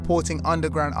supporting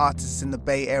underground artists in the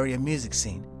Bay Area music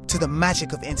scene, to the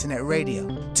magic of internet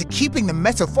radio, to keeping the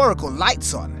metaphorical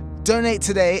lights on. Donate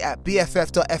today at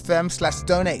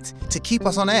bff.fm/donate to keep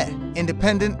us on air,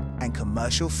 independent and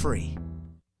commercial free.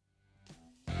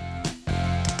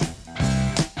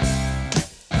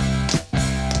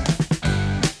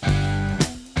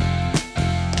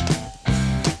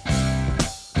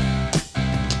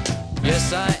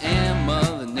 Yes, I am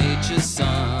Mother Nature's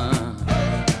son,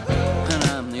 and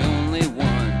I'm the only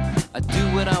one. I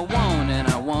do what I want, and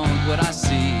I want what I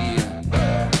see.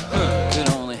 Could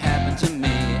only happen to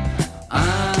me.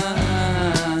 I'm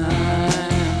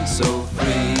so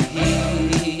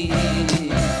free.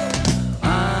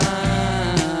 I'm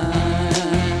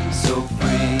so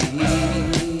free.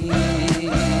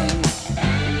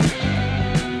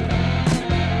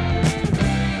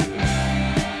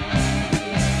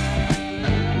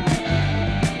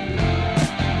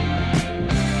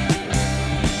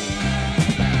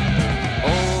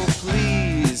 Oh,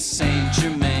 please, Saint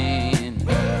Germain,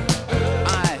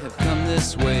 I have come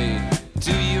this way.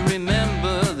 Do you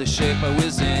remember the shape I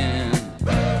was in?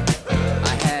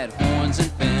 I had horns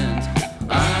and fins.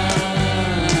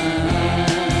 I'm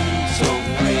so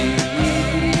free.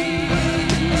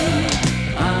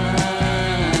 I'm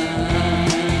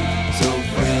so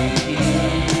free.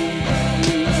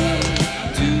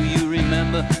 Do you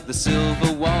remember the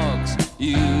silver walks?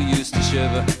 You used to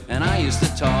shiver and I used to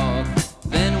talk.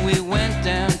 Then we went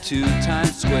down to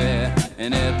Times Square,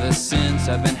 and ever since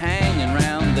I've been hanging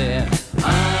around there.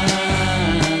 I'm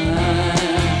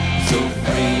so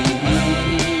free.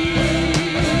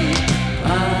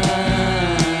 I'm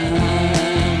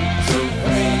so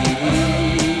free.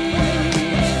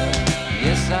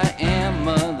 Yes, I am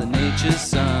Mother Nature's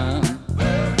son,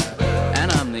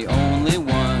 and I'm the only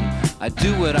one. I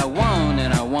do what I want,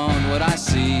 and I want what I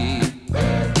see.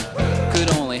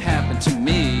 Could only happen to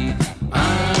me.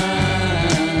 I'm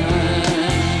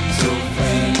so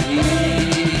free.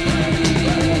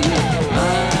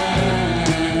 I'm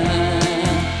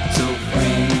so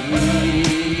free.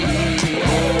 Oh,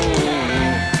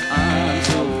 I'm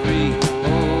so free.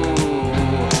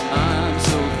 Oh, I'm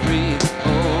so free.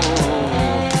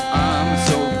 Oh, I'm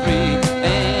so free.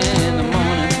 In the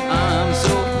morning, I'm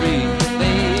so free.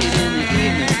 Late in the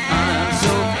evening, I'm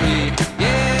so free.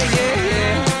 Yeah, yeah,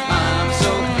 yeah. I'm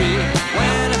so free.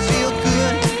 When I feel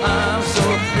good, I'm so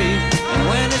free. And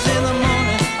when it's in the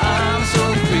morning, I'm so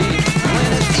free. When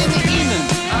it's in the evening,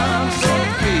 I'm so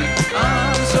free.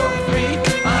 I'm so free.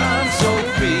 I'm so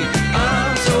free.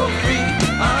 I'm so free.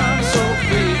 I'm so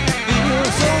free. Feel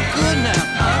so good now.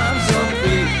 I'm so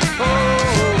free. Oh,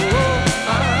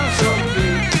 I'm so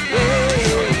free. Yeah,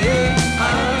 yeah, yeah.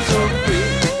 I'm so free.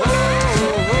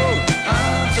 Oh,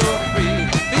 I'm so free.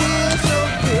 Feel so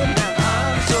good now.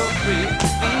 I'm so free.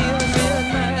 Feeling really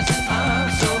nice. I'm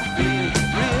so free.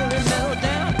 Really mellow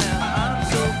down now. I'm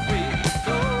so free.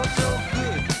 So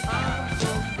good. I'm so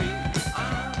free.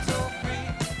 I'm so free.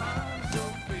 I'm so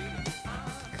free.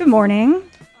 Good morning.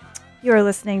 You're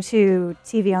listening to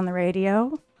TV on the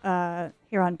radio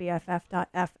here on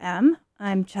BFF.FM.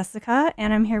 I'm Jessica,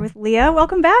 and I'm here with Leah.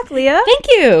 Welcome back, Leah. Thank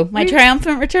you. My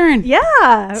triumphant return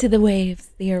Yeah. to the waves,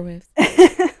 the airwaves.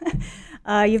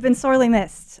 You've been sorely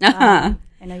missed. Uh-huh.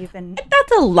 I know you've been...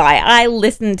 That's a lie. I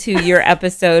listened to your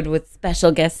episode with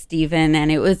special guest Steven,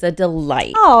 and it was a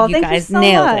delight. Oh, you thank you guys so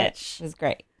nailed much. it. It was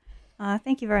great.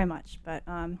 Thank you very much, but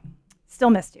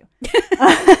still missed you.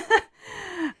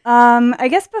 I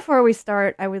guess before we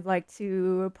start, I would like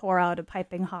to pour out a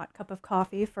piping hot cup of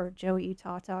coffee for Joey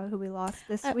Tata, who we lost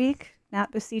this week.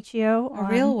 Nat Bosicchio. A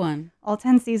real one. All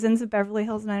 10 seasons of Beverly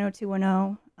Hills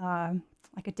 90210.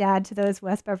 Like a dad to those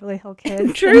West Beverly Hill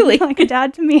kids. Truly. Like a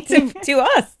dad to me. to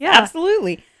us. Yeah.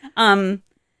 Absolutely.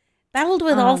 Battled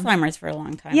with Alzheimer's for a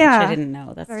long time, yeah, which I didn't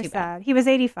know. That's very too bad. sad. He was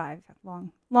 85.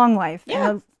 Long life.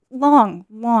 Yeah. And a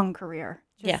long career.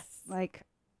 Just Yes. Like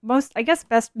most, I guess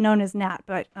best known as Nat,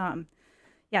 but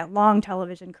yeah, long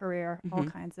television career. All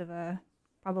kinds of,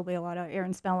 probably a lot of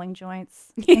Aaron Spelling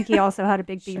joints. I think he also had a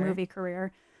big Sure. B-movie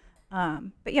career.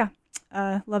 But yeah,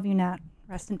 love you, Nat.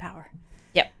 Rest in power.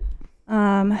 Yep.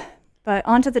 But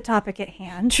on to the topic at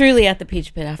hand. Truly at the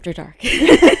Peach Pit after dark.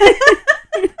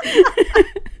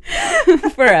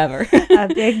 Forever.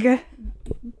 A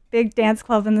big dance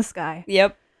club in the sky.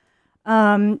 Yep.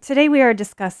 Today we are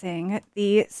discussing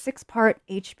the 6-part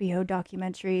HBO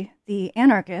documentary, The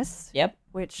Anarchists. Yep.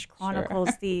 Which chronicles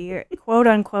the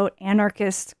quote-unquote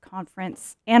anarchist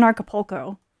conference,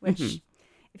 Anarchapulco, which,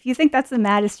 if you think that's the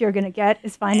maddest you're going to get,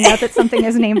 is finding out that something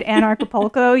is named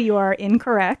Anarchapulco, you are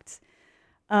incorrect.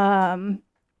 But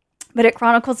it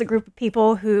chronicles a group of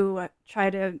people who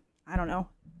try to,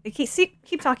 they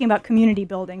keep talking about community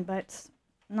building, but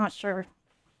I'm not sure.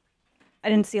 I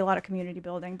didn't see a lot of community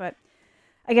building, but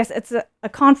I guess it's a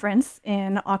conference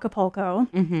in Acapulco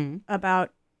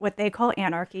about what they call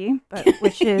anarchy, but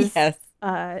which is Yes.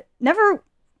 never.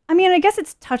 I mean, I guess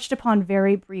it's touched upon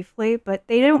very briefly, but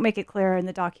they don't make it clear in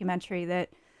the documentary that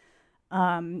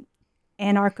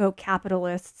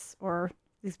anarcho-capitalists, or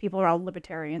these people are all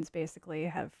libertarians, basically,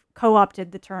 have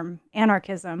co-opted the term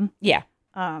anarchism, Yeah.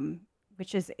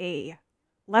 which is a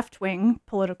left-wing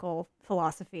political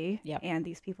philosophy, Yep. and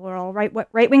these people are all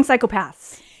right-wing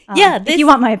psychopaths. Yeah, if you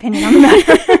want my opinion on the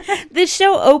matter. This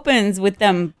show opens with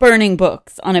them burning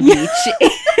books on a beach.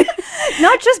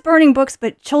 Not just burning books,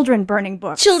 but children burning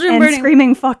books. Children and burning-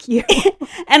 screaming, fuck you.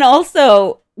 And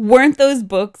also, weren't those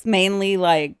books mainly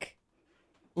like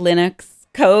Linux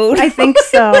code? I think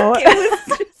so. It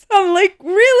was just, I'm like,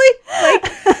 really?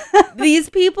 Like, these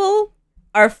people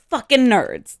are fucking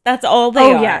nerds. That's all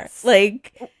they are. Yes.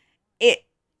 Like,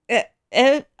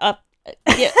 I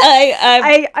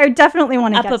definitely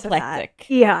want to get to that. apoplectic.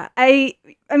 Yeah, I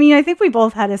mean, I think we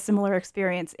both had a similar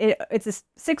experience. It's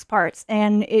 6 parts,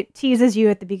 and it teases you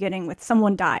at the beginning with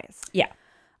someone dies. Yeah.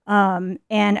 And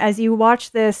as you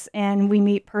watch this, and we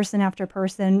meet person after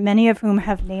person, many of whom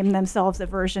have named themselves a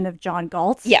version of John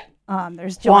Galt. Yeah.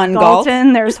 There's John Juan Galt.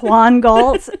 Galton, there's Juan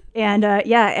Galt, and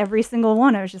every single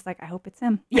one, I was just like, I hope it's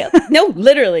him. Yeah. No,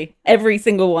 literally every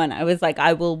single one. I was like,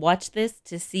 I will watch this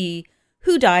to see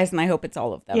who dies, and I hope it's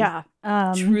all of them. Yeah.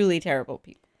 Truly terrible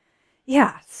people.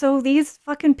 Yeah, so these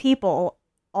fucking people,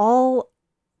 all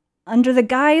under the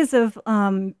guise of,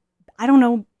 I don't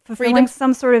know, fulfilling Freedom?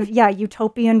 some sort of,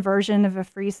 utopian version of a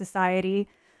free society.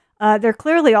 They're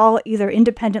clearly all either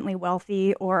independently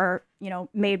wealthy or,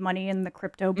 made money in the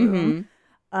crypto boom.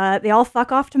 They all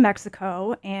fuck off to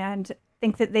Mexico and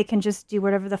think that they can just do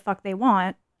whatever the fuck they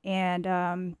want.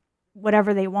 And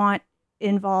whatever they want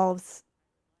involves,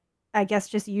 I guess,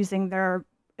 just using their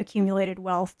accumulated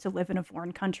wealth to live in a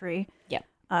foreign country. Yeah.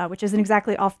 Which isn't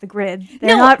exactly off the grid.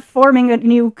 They're not forming a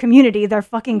new community. They're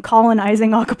fucking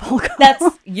colonizing Acapulco.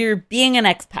 You're being an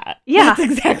expat. Yeah.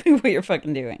 That's exactly what you're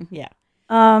fucking doing. Yeah.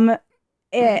 And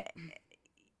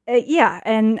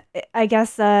I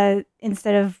guess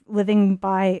instead of living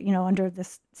by, under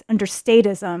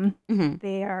statism,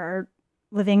 they are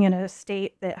living in a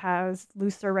state that has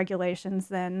looser regulations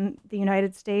than the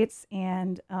United States,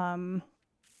 and I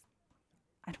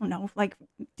don't know, like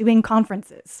doing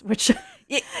conferences, which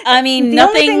I mean, The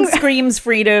nothing only thing- screams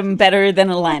freedom better than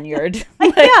a lanyard.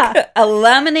 Yeah. A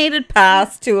laminated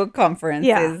pass to a conference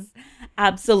Yeah. is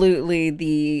absolutely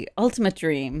the ultimate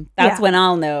dream. That's Yeah. when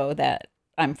I'll know that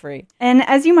I'm free. And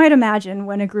as you might imagine,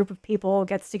 when a group of people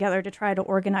gets together to try to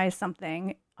organize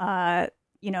something,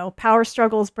 power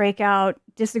struggles break out,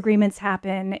 disagreements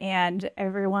happen, and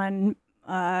everyone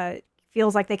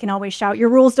feels like they can always shout, "Your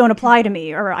rules don't apply to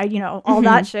me," or all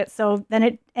that shit. So then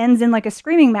it ends in like a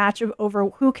screaming match over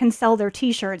who can sell their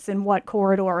T-shirts in what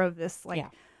corridor of this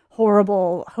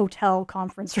horrible hotel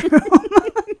conference room.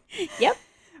 Yep.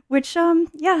 Which, I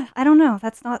don't know.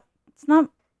 It's not.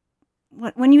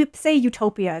 When you say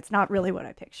utopia, it's not really what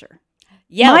I picture.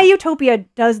 Yeah. My utopia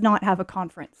does not have a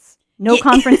conference. No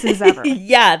conferences ever.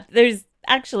 Yeah, there's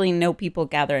actually no people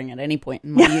gathering at any point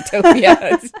in my utopia.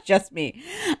 It's just me.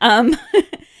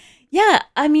 Yeah,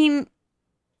 I mean,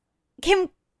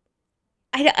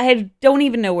 I don't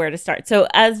even know where to start. So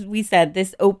as we said,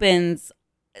 this opens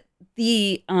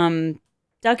the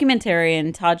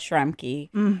documentarian Todd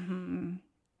Schramke. Mm-hmm.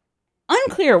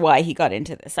 Unclear why he got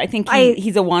into this. I think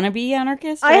he's a wannabe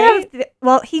anarchist, right?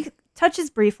 He touches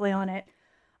briefly on it.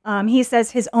 He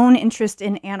says his own interest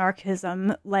in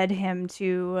anarchism led him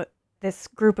to this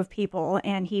group of people,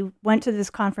 and he went to this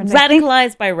conference.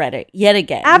 Radicalized by Reddit yet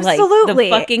again. Absolutely.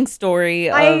 Like the fucking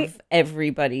story of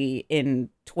everybody in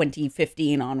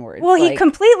 2015 onwards. Well, he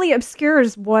completely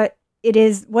obscures what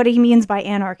he means by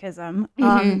anarchism.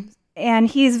 And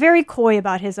he's very coy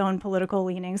about his own political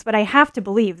leanings, but I have to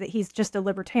believe that he's just a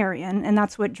libertarian, and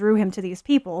that's what drew him to these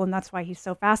people, and that's why he's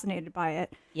so fascinated by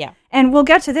it. Yeah. And we'll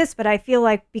get to this, but I feel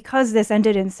like because this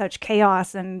ended in such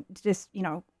chaos and just,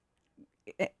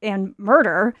 and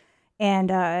murder, and,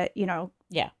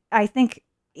 Yeah. I think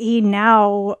he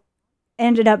now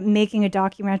ended up making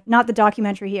not the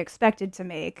documentary he expected to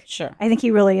make. Sure. I think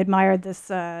he really admired this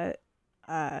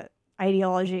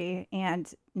ideology,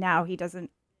 and now he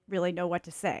doesn't really know what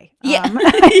to say. Yeah.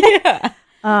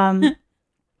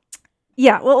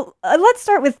 Well, let's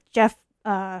start with Jeff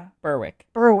Berwick.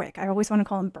 I always want to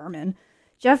call him Berman.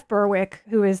 Jeff Berwick,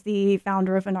 who is the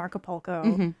founder of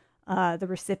Anarchapulco. the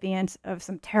recipient of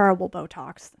some terrible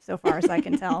Botox, so far as I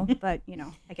can tell. But, you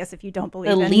know, I guess if you don't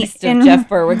believe The in, least of Jeff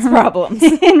Berwick's problems.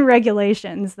 in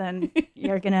regulations, then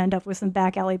you're going to end up with some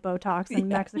back alley Botox in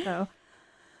Mexico.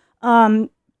 But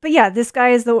yeah, this guy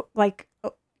is the, like,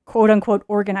 quote unquote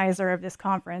organizer of this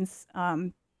conference.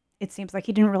 It seems like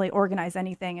he didn't really organize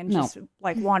anything and just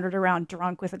like wandered around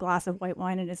drunk with a glass of white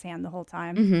wine in his hand the whole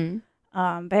time.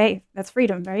 But hey, that's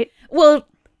freedom, right? Well,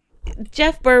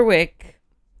 Jeff Berwick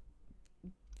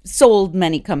sold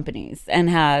many companies and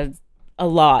had a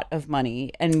lot of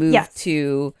money and moved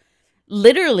to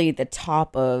literally the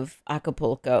top of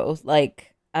Acapulco,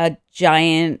 like a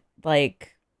giant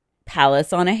like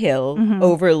palace on a hill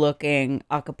overlooking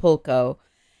Acapulco.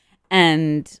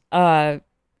 And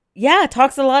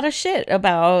talks a lot of shit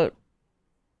about,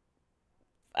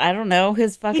 I don't know,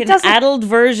 his fucking addled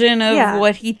version of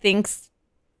what he thinks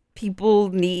people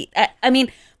need. I mean,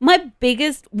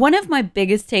 one of my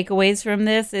biggest takeaways from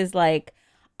this is like,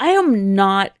 I am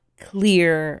not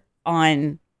clear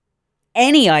on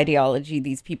any ideology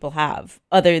these people have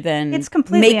other than it's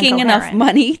completely making incoherent. enough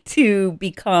money to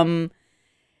become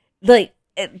like,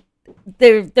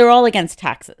 they're all against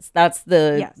taxes. That's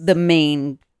the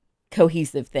main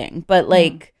cohesive thing. But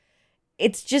like,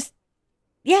 it's just,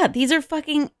 these are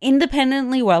fucking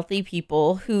independently wealthy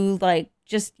people who like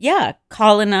just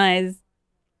colonized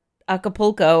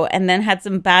Acapulco and then had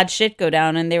some bad shit go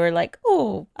down and they were like,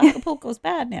 oh, Acapulco's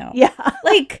bad now.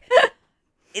 Like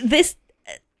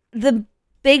the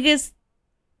biggest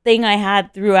thing I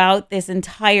had throughout this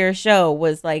entire show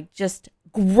was like, just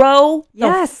grow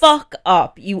the fuck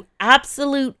up, you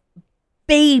absolute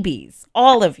babies,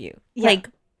 all of you. Like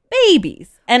babies.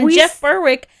 And Jeff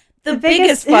Berwick, the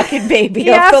biggest fucking baby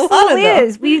of the lot of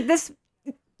them.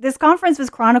 This conference was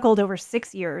chronicled over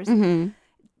 6 years.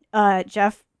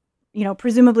 Jeff, you know,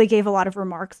 presumably gave a lot of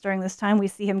remarks during this time. We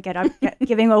see him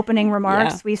giving opening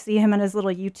remarks. We see him in his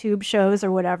little YouTube shows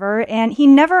or whatever. And he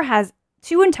never has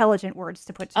two intelligent words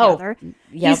to put together.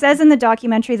 He says in the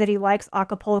documentary that he likes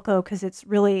Acapulco because it's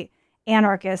really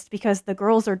anarchist because the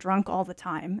girls are drunk all the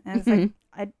time. And it's like,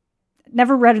 I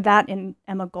never read that in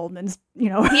Emma Goldman's, you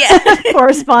know,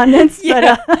 correspondence.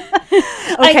 But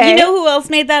okay. You know who else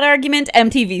made that argument?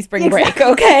 MTV Spring Break.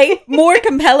 Okay, more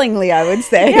compellingly, I would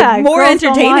say. More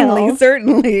entertainingly,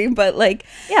 certainly. But like,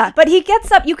 but he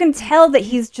gets up. You can tell that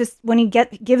he's just when he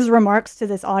gives remarks to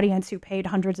this audience who paid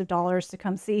hundreds of dollars to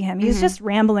come see him. He's just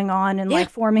rambling on and like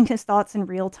forming his thoughts in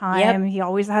real time. He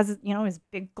always has, you know, his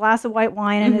big glass of white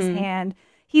wine in his hand.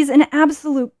 He's an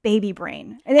absolute baby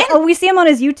brain. And we see him on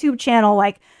his YouTube channel,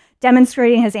 like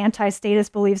demonstrating his anti-status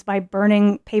beliefs by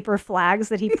burning paper flags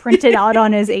that he printed out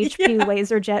on his HP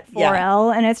LaserJet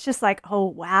 4L. And it's just like, oh,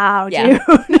 wow, dude.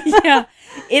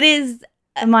 It is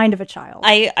the mind of a child.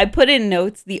 I put in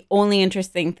notes, the only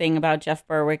interesting thing about Jeff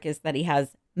Berwick is that he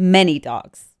has many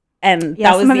dogs. And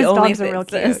that was the only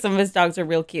thing. Some of his dogs are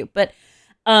real cute. But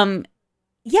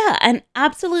an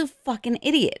absolute fucking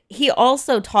idiot. He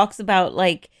also talks about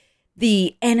like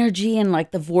the energy and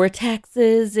like the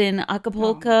vortexes in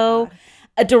Acapulco.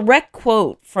 A direct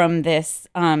quote from this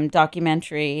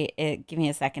documentary. Give me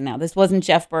a second now. This wasn't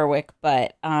Jeff Berwick,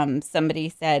 but somebody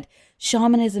said,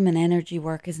 shamanism and energy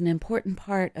work is an important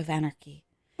part of anarchy.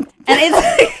 And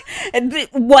it's like,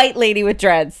 a white lady with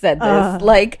dreads said this.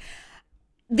 Like,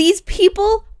 these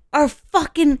people are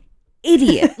fucking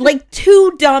idiot. Like,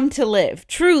 too dumb to live.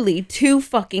 Truly too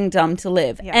fucking dumb to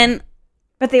live.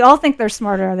 But they all think they're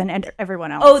smarter than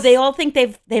everyone else. Oh, they all think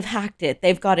they've hacked it.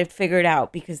 They've got it figured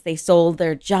out because they sold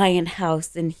their giant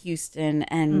house in Houston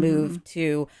and moved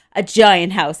to a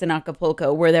giant house in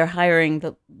Acapulco where they're hiring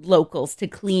the locals to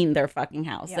clean their fucking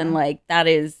house. And like, that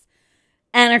is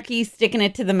anarchy, sticking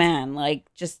it to the man.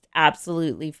 Like, just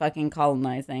absolutely fucking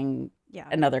colonizing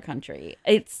another country.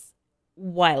 It's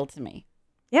wild to me.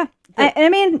 Yeah. I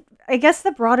mean, I guess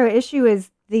the broader issue is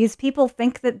these people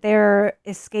think that they're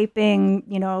escaping,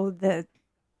 you know, the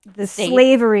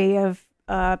slavery of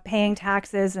paying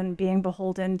taxes and being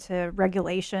beholden to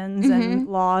regulations and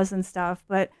laws and stuff.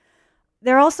 But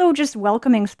they're also just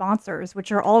welcoming sponsors,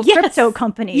 which are all crypto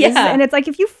companies. And it's like,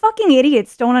 if you fucking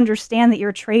idiots don't understand that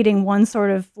you're trading one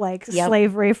sort of like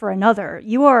slavery for another,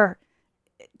 you are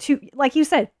too, like you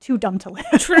said, too dumb to live.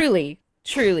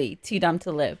 Truly too dumb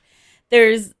to live.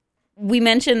 We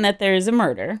mentioned that there's a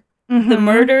murder. The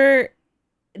murder,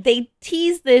 they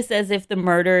tease this as if the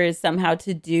murder is somehow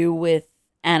to do with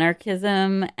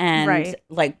anarchism and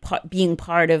like being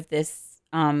part of this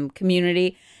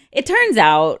community. It turns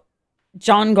out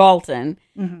John Galton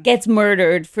gets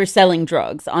murdered for selling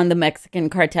drugs on the Mexican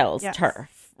cartel's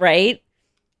turf, right?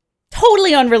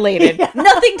 totally unrelated. Yeah.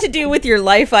 Nothing to do with your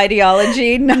life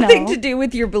ideology, nothing No. to do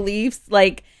with your beliefs.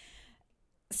 Like,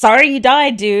 sorry you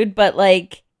died, dude, but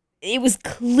like, it was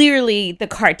clearly the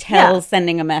cartel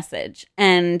sending a message.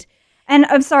 And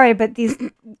I'm sorry, but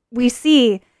we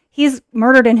see he's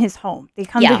murdered in his home. They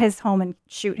come to his home and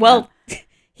shoot him. well,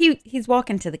 he's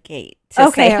walking to the gate to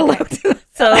say hello to them.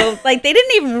 So like, they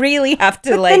didn't even really have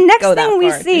to but like the next go that thing we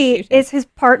far to see shoot him. is his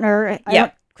partner.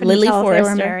 Couldn't Lily tell if they were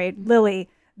Forrester. married. Lily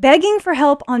begging for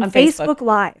help on Facebook. Facebook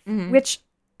Live, Mhm. which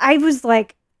I was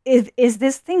like, is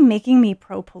this thing making me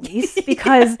pro police?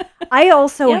 Because I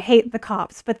also hate the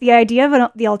cops, but the idea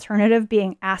of the alternative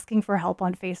being asking for help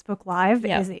on Facebook Live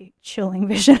is a chilling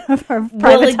vision of our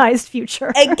privatized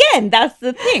future. Again, that's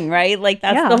the thing, right? Like,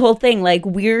 that's the whole thing. Like,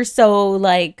 we're so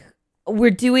like,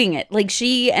 we're doing it. Like,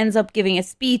 she ends up giving a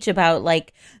speech about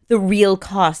like the real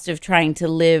cost of trying to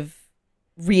live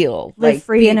real, Live like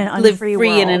free in an live unfree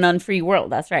free in world. an unfree world.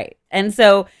 That's right. And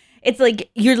so it's like,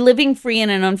 you're living free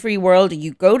in an unfree world.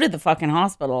 You go to the fucking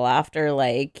hospital after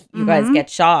like you guys get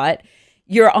shot.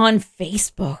 You're on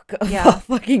Facebook of all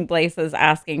fucking places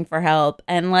asking for help,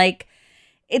 and like,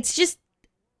 it's just,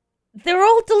 they're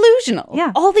all delusional.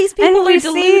 Yeah. All these And people we are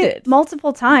see deluded.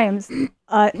 multiple times,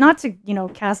 not to,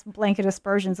 cast blanket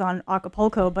aspersions on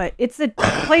Acapulco, but it's a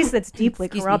place that's deeply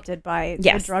corrupted by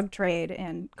the drug trade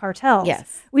and cartels.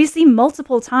 Yes. We see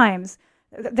multiple times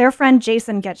their friend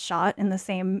Jason gets shot in the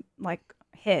same like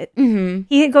hit. Mm-hmm.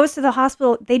 He goes to the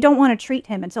hospital. They don't want to treat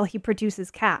him until he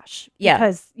produces cash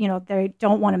because, they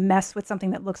don't want to mess with something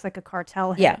that looks like a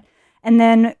cartel hit. Yeah. And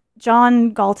then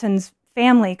John Galton's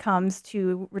family comes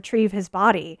to retrieve his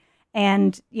body,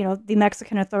 and the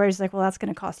Mexican authorities are like, well, that's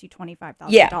going to cost you $25,000.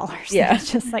 Yeah. It's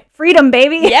just like freedom,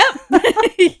 baby.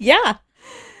 Yep.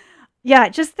 Yeah,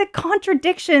 just the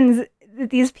contradictions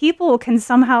that these people can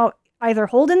somehow either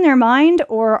hold in their mind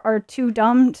or are too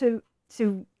dumb to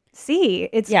see.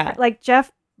 It's like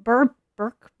Jeff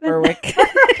Berwick.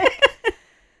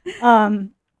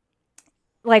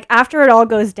 Like, after it all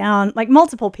goes down, like,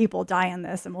 multiple people die in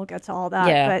this, and we'll get to all that.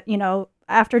 Yeah. But,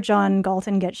 after John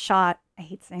Galton gets shot, I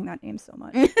hate saying that name so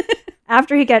much.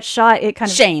 After he gets shot, it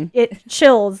kind of it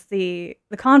chills the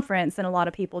conference, and a lot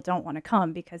of people don't want to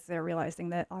come because they're realizing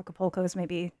that Acapulco is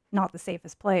maybe not the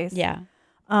safest place. Yeah.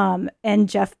 And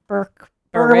Jeff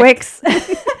Berwick's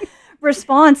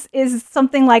response is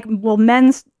something like, well,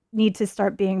 men need to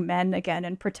start being men again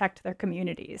and protect their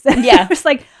communities. Yeah. It's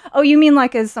like, oh, you mean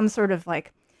like as some sort of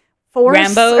like force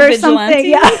Rambo or vigilante? something?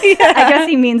 Yeah. I guess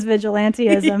he means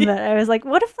vigilantism, but I was like,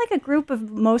 what if like a group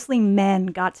of mostly men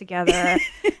got together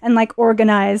and like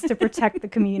organized to protect the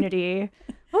community?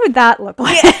 What would that look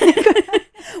like?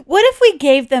 What if we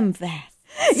gave them vests?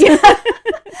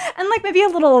 And like maybe a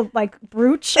little like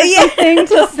brooch or something.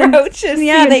 Just brooches.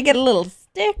 Yeah, they get a little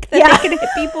stick that they can hit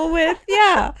people with.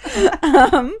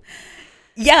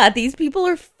 Yeah. These people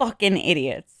are fucking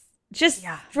idiots. Just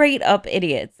straight up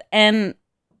idiots. And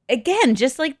again,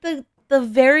 just like the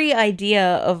very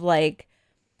idea of like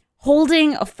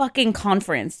holding a fucking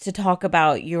conference to talk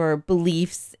about your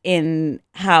beliefs in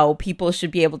how people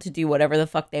should be able to do whatever the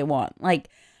fuck they want. Like,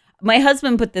 my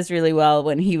husband put this really well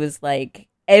when he was like,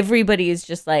 everybody is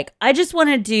just like, I just want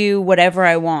to do whatever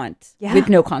I want with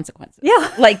no consequences.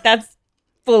 Yeah. Like, that's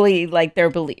fully like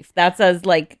their belief. That's as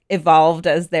like evolved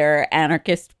as their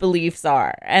anarchist beliefs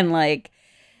are. And like,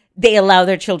 they allow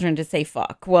their children to say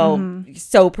fuck. Well,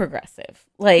 so progressive.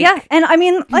 Like, yeah. And I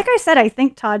mean, like I said, I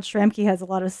think Todd Schramke has a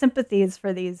lot of sympathies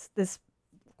for this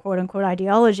quote unquote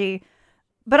ideology,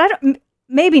 but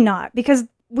maybe not, because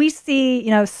we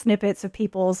see, snippets of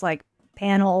people's like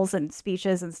panels and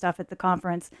speeches and stuff at the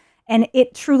conference, and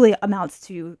it truly amounts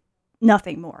to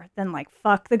nothing more than like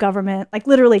fuck the government, like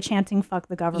literally chanting fuck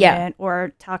the government,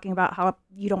 or talking about how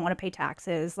you don't want to pay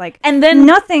taxes, like, and then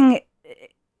nothing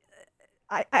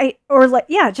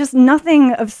just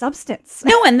nothing of substance.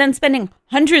 No, and then spending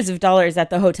hundreds of dollars at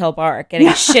the hotel bar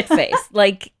getting shit-faced.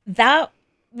 Like, that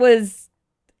was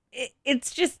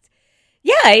it's just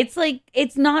it's like,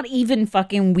 it's not even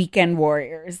fucking Weekend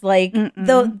Warriors. Like,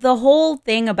 the whole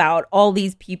thing about all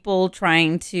these people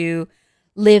trying to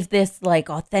live this like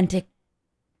authentic,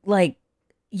 like,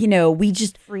 we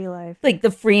just free life. Like,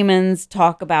 the Freemans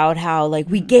talk about how like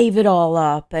we gave it all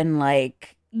up, and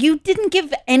like, you didn't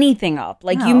give anything up.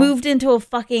 Like, you moved into a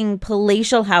fucking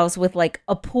palatial house with like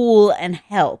a pool and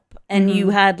help, and you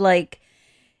had like,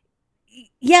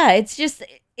 it's just,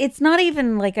 it's not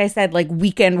even, like I said, like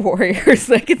Weekend Warriors.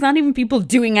 Like, it's not even people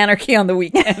doing anarchy on the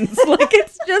weekends. Like,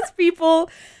 it's just people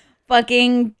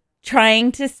fucking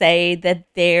trying to say that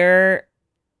they're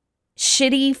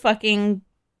shitty fucking,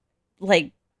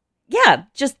 like, yeah,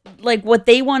 just like what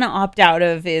they want to opt out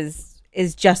of is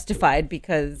justified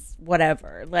because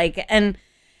whatever. Like, and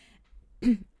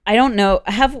I don't know.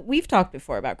 We've talked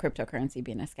before about cryptocurrency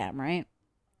being a scam, right?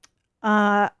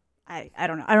 I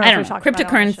don't know. I don't know.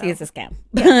 Cryptocurrency is a scam.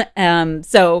 Yeah.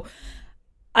 So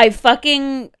I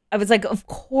was like, of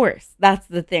course, that's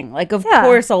the thing. Like, of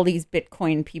course, all these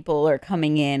Bitcoin people are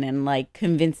coming in and like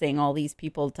convincing all these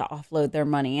people to offload their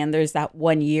money. And there's that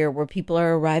 1 year where people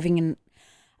are arriving in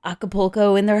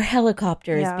Acapulco in their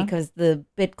helicopters because the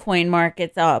Bitcoin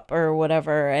market's up or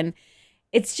whatever. And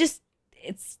it's just,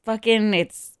 it's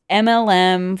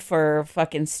MLM for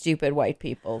fucking stupid white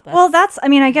people.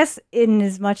 I guess in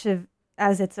as much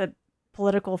as it's a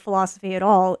political philosophy at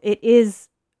all, it's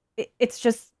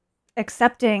just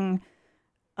accepting,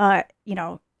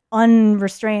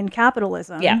 unrestrained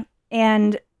capitalism. Yeah.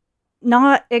 And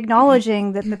not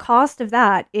acknowledging that the cost of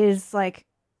that is like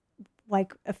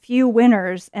a few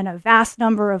winners and a vast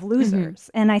number of losers.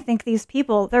 Mm-hmm. And I think these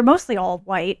people, they're mostly all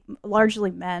white,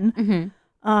 largely men.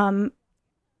 Mm-hmm.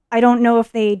 I don't know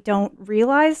if they don't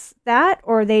realize that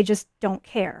or they just don't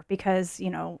care because,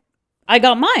 I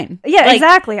got mine. Yeah, like,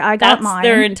 exactly. I got mine. That's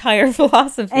their entire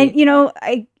philosophy. And,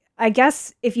 I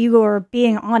guess if you are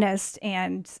being honest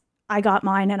and I got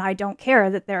mine and I don't care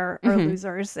that there are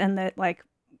losers and that like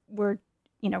we're,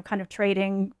 kind of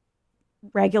trading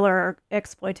regular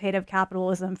exploitative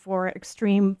capitalism for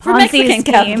extreme Ponzi scheme.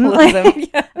 Capitalism.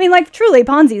 Yeah. I mean, like truly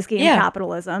Ponzi scheme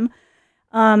capitalism.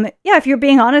 If you're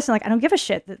being honest and like, I don't give a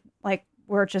shit that like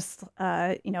we're just,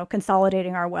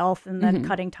 consolidating our wealth and then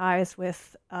cutting ties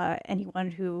with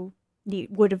anyone who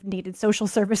would have needed social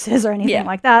services or anything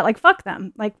like that. Like, fuck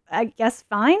them. Like, I guess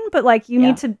fine, but like you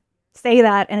need to say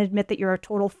that and admit that you're a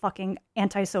total fucking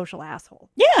antisocial asshole.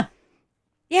 Yeah.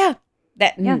 Yeah.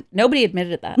 Nobody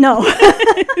admitted that. No.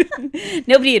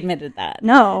 Nobody admitted that.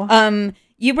 No.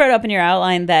 You brought up in your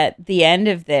outline that the end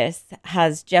of this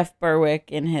has Jeff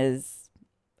Berwick in his,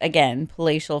 again,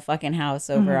 palatial fucking house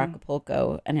over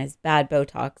Acapulco and his bad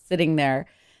Botox sitting there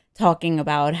talking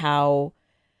about how,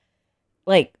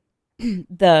 like,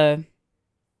 the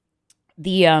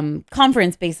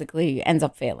conference basically ends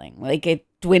up failing. Like, it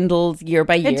dwindles year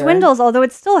by year. It dwindles, although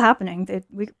it's still happening.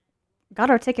 We got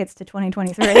our tickets to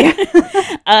 2023.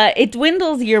 It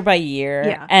dwindles year by year.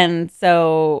 Yeah. And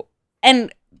so,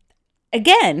 and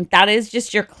again, that is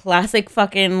just your classic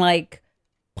fucking like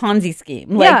Ponzi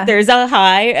scheme. Like there's a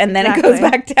high and then it goes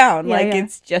back down.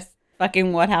 It's just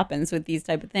fucking what happens with these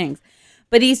type of things.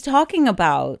 But he's talking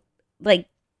about like,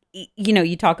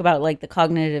 you talk about like the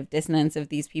cognitive dissonance of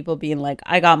these people being like,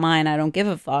 I got mine, I don't give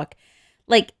a fuck.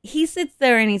 Like he sits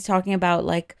there and he's talking about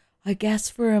like, I guess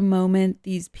for a moment,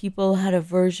 these people had a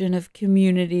version of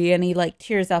community, and he like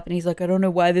tears up and he's like, I don't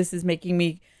know why this is making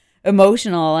me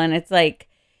emotional. And it's like,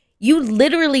 you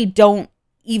literally don't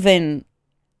even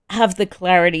have the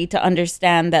clarity to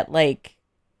understand that like,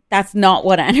 that's not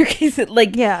what anarchy is.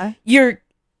 Like, you're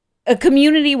a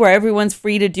community where everyone's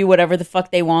free to do whatever the fuck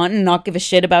they want and not give a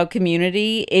shit about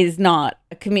community is not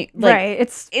a community. Like, right.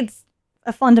 It's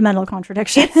a fundamental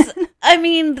contradiction. It's, I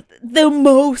mean, the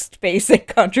most basic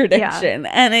contradiction.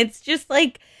 Yeah. And it's just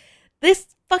like this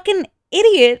fucking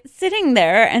idiot sitting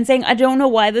there and saying, I don't know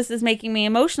why this is making me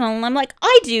emotional. And I'm like,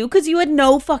 I do, because you had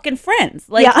no fucking friends.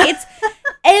 Like, it's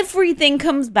everything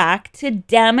comes back to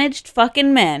damaged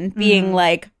fucking men being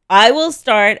like, I will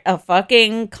start a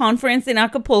fucking conference in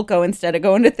Acapulco instead of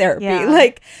going to therapy. Yeah.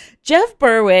 Like, Jeff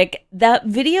Berwick, that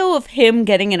video of him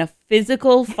getting in a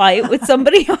physical fight with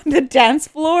somebody on the dance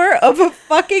floor of a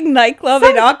fucking nightclub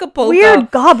in Acapulco.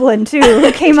 Weird goblin, too,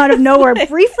 who came out of nowhere,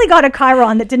 briefly got a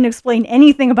chyron that didn't explain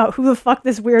anything about who the fuck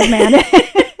this weird man is.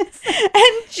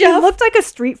 And Jeff, he looked like a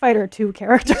Street Fighter 2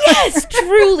 character. Yes,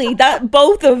 truly. That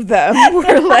both of them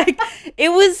were like, it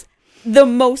was the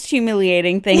most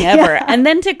humiliating thing ever. And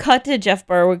then to cut to Jeff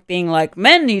Berwick being like,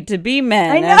 men need to be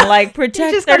men and like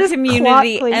protect their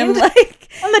community and like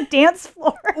on the dance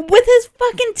floor with his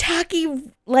fucking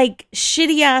tacky like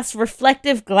shitty ass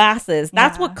reflective glasses.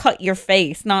 That's what cut your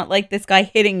face, not like this guy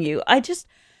hitting you.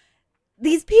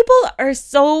 These people are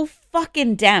so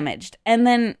fucking damaged. And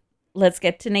then let's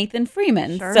get to Nathan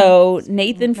Freeman. Sure. So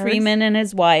Nathan Freeman and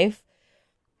his wife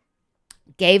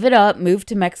gave it up, moved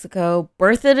to Mexico,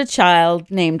 birthed a child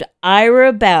named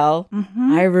Ira Bell.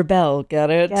 Ira Bell,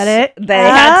 get it? Get it? They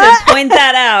had to point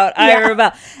that out, Ira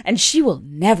Bell. And she will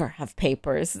never have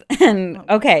papers. And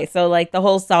okay, so like the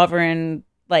whole sovereign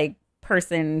like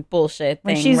person bullshit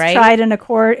thing, when she's right? tried in a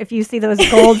court, if you see those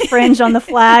gold fringe on the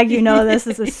flag, you know this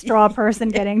is a straw person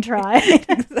getting tried.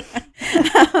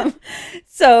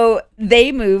 So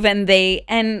they move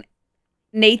and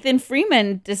Nathan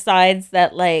Freeman decides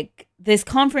that like this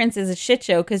conference is a shit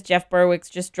show because Jeff Berwick's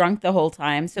just drunk the whole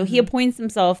time. So he appoints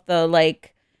himself the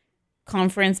like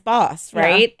conference boss,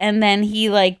 right? And then he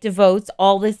like devotes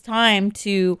all this time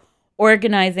to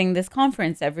organizing this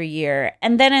conference every year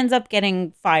and then ends up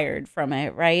getting fired from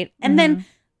it, right? And then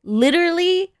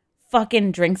literally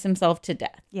fucking drinks himself to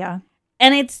death. Yeah.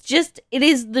 And it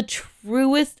is the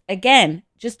truest, again,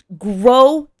 just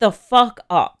grow the fuck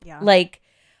up. Yeah. Like,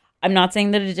 I'm not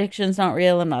saying that addiction's not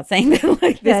real. I'm not saying that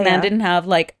like this man didn't have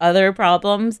like other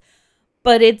problems,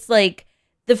 but it's like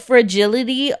the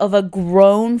fragility of a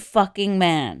grown fucking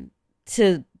man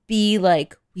to be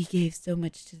like, we gave so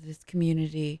much to this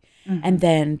community and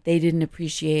then they didn't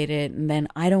appreciate it. And then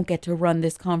I don't get to run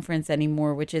this conference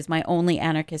anymore, which is my only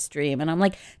anarchist dream. And I'm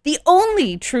like, the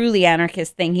only truly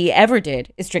anarchist thing he ever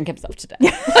did is drink himself to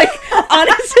death. Like,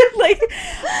 honestly, like,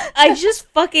 I just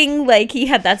fucking, like, he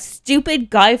had that stupid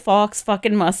Guy Fawkes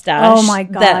fucking mustache. Oh my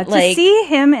God. That, like, to see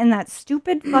him in that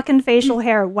stupid fucking facial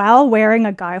hair while wearing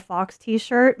a Guy Fawkes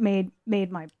t-shirt made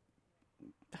my...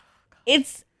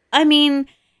 It's, I mean...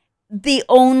 The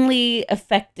only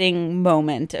affecting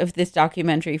moment of this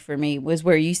documentary for me was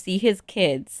where you see his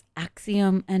kids,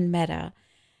 Axiom and Meta,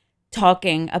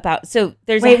 talking about... So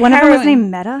there's one of them was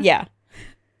named Meta? Yeah.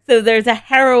 So there's a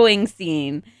harrowing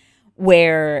scene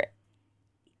where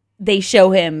they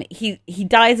show him... He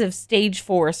dies of stage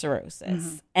 4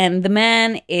 cirrhosis. And the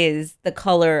man is the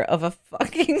color of a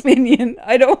fucking minion.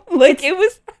 I don't... Like, it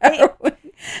was harrowing.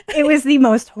 It was the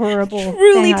most horrible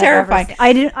Truly thing terrifying.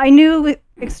 I knew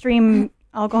extreme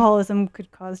alcoholism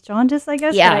could cause jaundice, I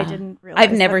guess, but I didn't realize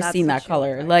I've never that's seen what that she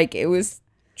color. looked Like, it was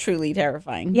truly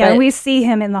terrifying. Yeah, but, and we see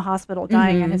him in the hospital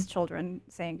dying and his children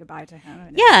saying goodbye to him.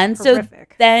 And yeah, and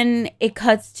horrific. So then it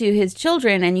cuts to his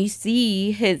children and you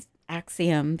see his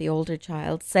Axiom, the older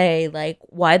child, say, like,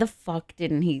 why the fuck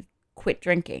didn't he quit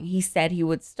drinking? He said he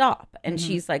would stop. And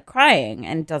she's, like, crying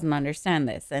and doesn't understand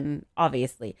this. And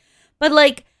obviously. But,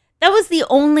 like, that was the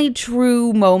only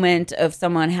true moment of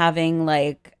someone having,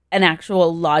 like, an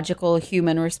actual logical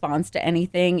human response to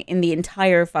anything in the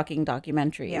entire fucking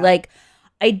documentary. Yeah. Like,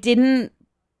 it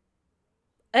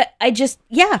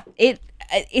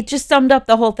just summed up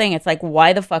the whole thing. It's like,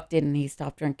 why the fuck didn't he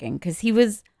stop drinking? Because he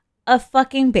was a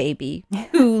fucking baby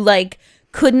who, like,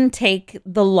 couldn't take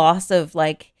the loss of,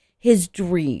 like, his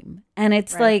dream. And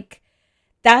it's like,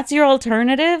 that's your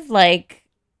alternative? Like,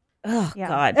 oh, yeah.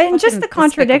 God. And just the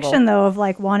contradiction, despicable. though, of,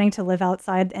 like, wanting to live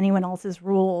outside anyone else's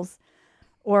rules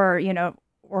or, you know,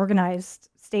 organized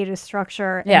status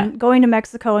structure and going to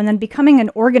Mexico and then becoming an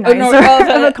organizer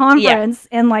of a conference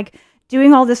and, like,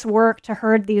 doing all this work to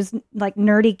herd these, like,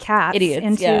 nerdy cats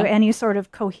into any sort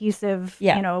of cohesive,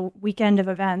 you know, weekend of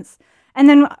events. And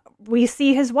then we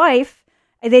see his wife.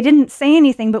 They didn't say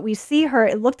anything, but we see her.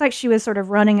 It looked like she was sort of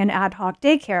running an ad hoc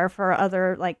daycare for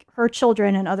other, like, her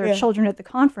children and other children at the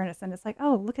conference. And it's like,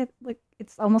 oh, look at, like,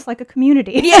 it's almost like a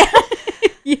community. Yeah.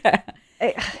 Yeah.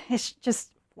 It's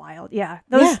just wild. Yeah.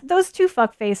 Those two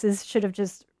fuck faces should have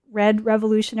just read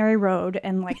Revolutionary Road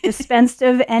and, like, dispensed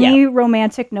of any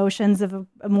romantic notions of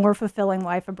a more fulfilling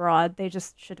life abroad. They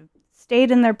just should have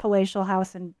stayed in their palatial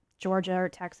house in Georgia or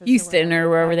Texas. Houston or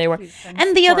wherever they were. Houston,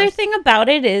 and the other thing about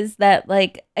it is that,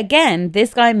 like, again,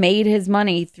 this guy made his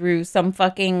money through some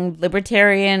fucking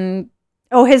libertarian...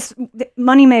 Oh, his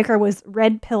moneymaker was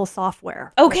Red Pill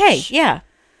Software. Okay, which... yeah.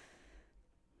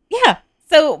 Yeah.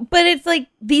 So, but it's like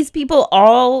these people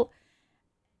all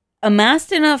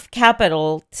amassed enough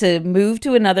capital to move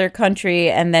to another country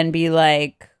and then be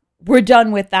like, we're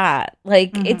done with that.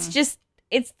 Like, it's just,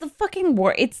 it's the fucking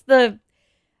war. It's the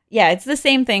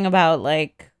same thing about,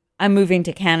 like, I'm moving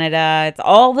to Canada. It's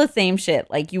all the same shit.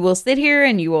 Like, you will sit here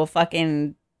and you will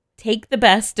fucking take the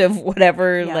best of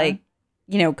whatever, like,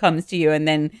 you know, comes to you and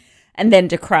then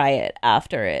decry it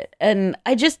after it. And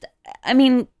I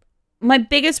mean, my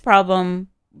biggest problem,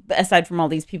 aside from all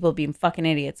these people being fucking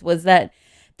idiots, was that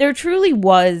there truly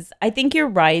was, I think you're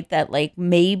right that, like,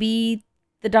 maybe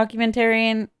the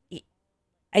documentarian,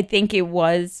 I think he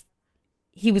was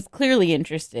clearly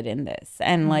interested in this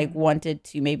and, like, wanted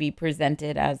to maybe present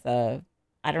it as a,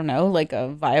 I don't know, like a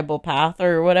viable path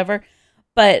or whatever.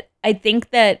 But I think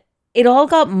that it all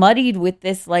got muddied with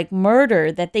this, like,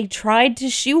 murder that they tried to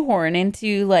shoehorn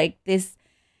into, like, this,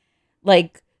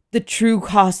 like, the true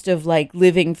cost of, like,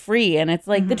 living free. And it's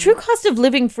like, the true cost of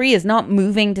living free is not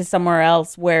moving to somewhere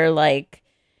else where, like,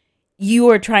 you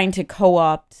are trying to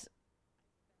co-opt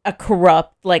a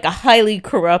corrupt, like, a highly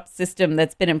corrupt system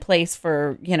that's been in place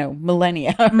for, you know,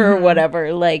 millennia or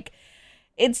whatever. Like,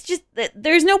 it's just that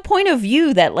there's no point of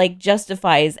view that like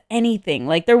justifies anything.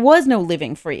 Like there was no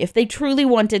living free. If they truly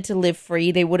wanted to live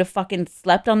free, they would have fucking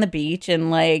slept on the beach and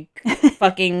like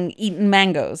fucking eaten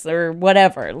mangoes or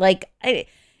whatever. Like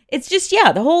it's just,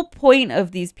 yeah, the whole point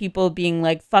of these people being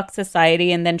like, fuck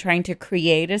society and then trying to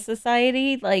create a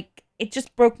society, like it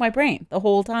just broke my brain the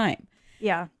whole time.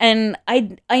 Yeah. And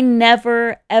I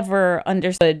never ever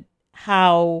understood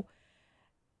how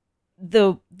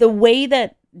the way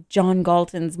that John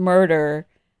Galton's murder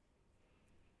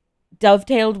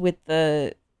dovetailed with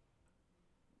the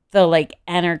like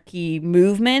anarchy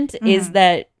movement is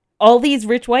that all these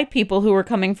rich white people who were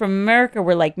coming from America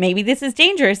were like, maybe this is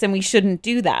dangerous and we shouldn't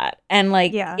do that. And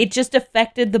like, it just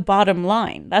affected the bottom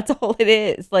line. That's all it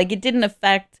is. Like, it didn't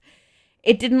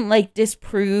like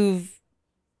disprove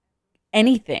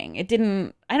anything. It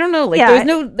didn't, I don't know, like there was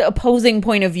no opposing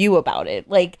point of view about it.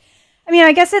 Like, I mean,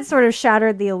 I guess it sort of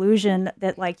shattered the illusion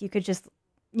that like you could just,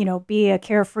 you know, be a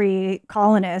carefree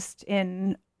colonist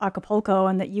in Acapulco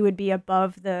and that you would be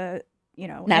above the, you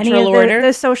know, natural any of order,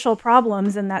 the social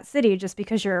problems in that city just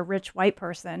because you're a rich white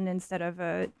person instead of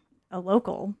a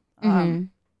local.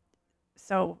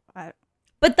 So,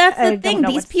 but that's the I thing.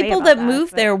 These people that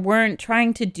moved there weren't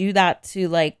trying to do that to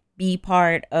like be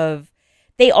part of.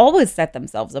 They always set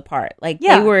themselves apart. Like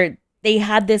they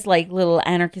had this like little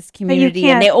anarchist community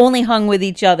and they only hung with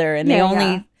each other and they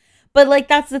only. But, like,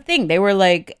 that's the thing. They were,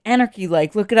 like, anarchy,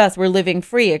 like, look at us, we're living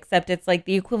free, except it's, like,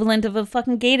 the equivalent of a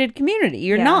fucking gated community.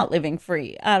 You're not living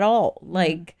free at all.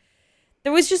 Like,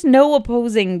 there was just no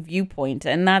opposing viewpoint.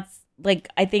 And that's, like,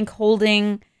 I think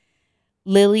holding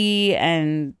Lily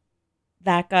and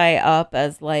that guy up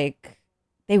as, like,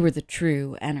 they were the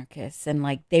true anarchists and,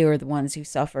 like, they were the ones who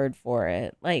suffered for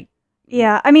it. Like,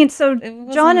 yeah, I mean, so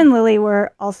John and Lily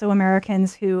were also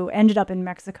Americans who ended up in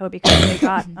Mexico because they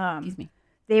got... excuse me.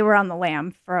 They were on the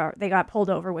lam they got pulled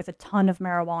over with a ton of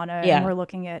marijuana and were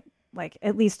looking at like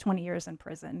at least 20 years in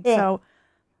prison. Yeah. So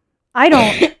I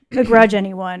don't begrudge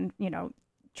anyone, you know,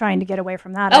 trying to get away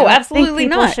from that. Oh, absolutely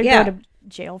people not. Should go to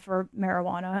jail for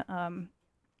marijuana.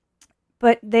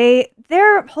 But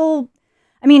their whole,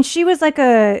 I mean, she was like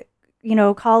a, you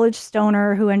know, college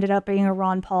stoner who ended up being a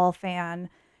Ron Paul fan.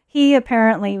 He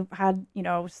apparently had, you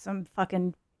know, some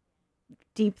fucking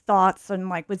deep thoughts and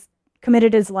like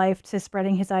committed his life to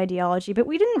spreading his ideology, but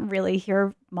we didn't really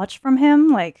hear much from him.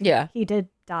 Like, he did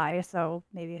die, so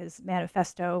maybe his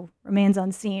manifesto remains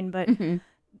unseen, but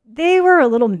they were a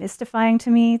little mystifying to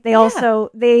me. They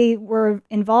they were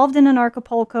involved in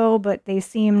Anarchapulco, but they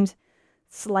seemed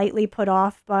slightly put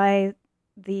off by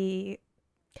the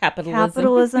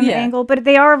capitalism angle, but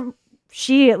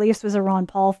she at least was a Ron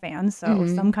Paul fan, so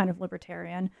some kind of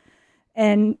libertarian.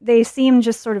 And they seemed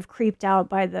just sort of creeped out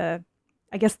by the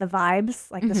vibes,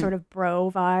 like the sort of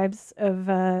bro vibes of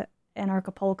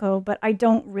Anarchapulco, but I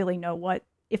don't really know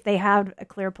if they have a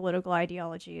clear political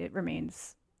ideology. It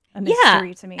remains a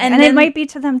mystery to me. And it might be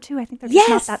to them too. I think they're just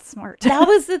not that smart. That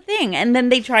was the thing. And then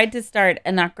they tried to start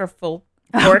Anarchapulco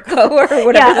or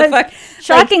whatever the fuck.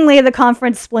 Shockingly, the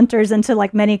conference splinters into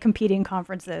like many competing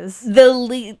conferences.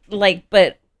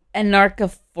 But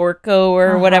Anarchaforco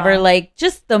or whatever, like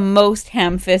just the most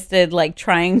ham-fisted, like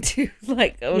trying to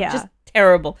just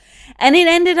terrible. And it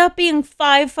ended up being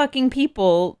 5 fucking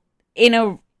people in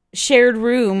a shared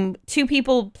room, 2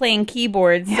 people playing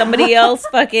keyboards, somebody else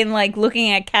fucking like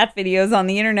looking at cat videos on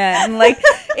the internet, and like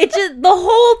it just, the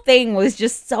whole thing was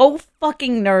just so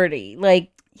fucking nerdy.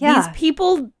 Like these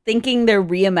people thinking they're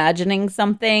reimagining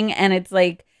something, and it's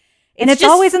like it's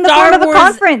always in the front of the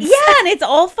conference. Yeah, and it's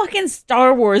all fucking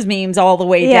Star Wars memes all the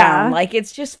way down. Like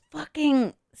it's just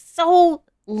fucking so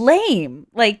lame.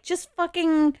 Like just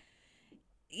fucking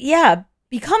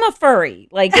become a furry.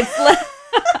 Like it's like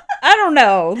I don't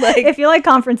know. Like if you like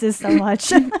conferences so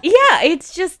much.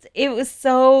 It was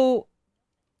so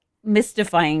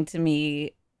mystifying to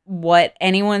me what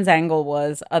anyone's angle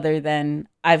was other than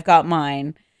I've got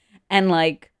mine. And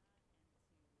like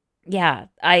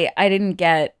I didn't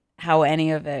get how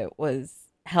any of it was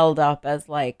held up as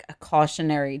like a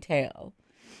cautionary tale.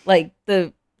 Like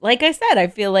I said, I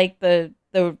feel like the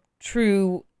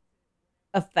true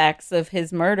effects of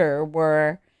his murder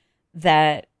were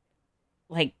that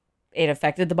like it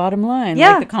affected the bottom line.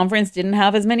 Like the conference didn't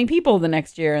have as many people the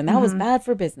next year, and that was bad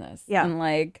for business. And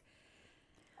like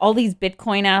all these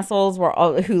Bitcoin assholes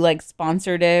who like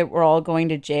sponsored it were all going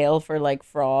to jail for like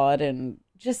fraud and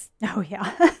just I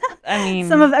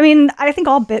think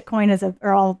all Bitcoin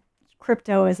or all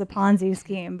crypto is a Ponzi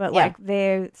scheme, but like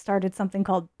they started something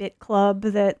called Bit Club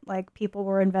that like people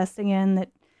were investing in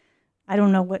that I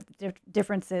don't know what the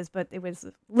difference is, but it was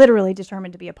literally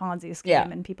determined to be a Ponzi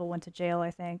scheme and people went to jail,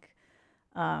 I think.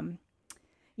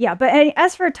 Yeah, but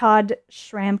as for Todd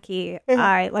Schramke,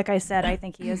 like I said, I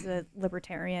think he is a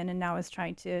libertarian and now is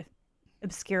trying to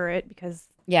obscure it because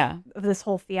of this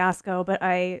whole fiasco. But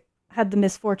I had the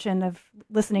misfortune of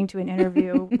listening to an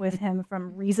interview with him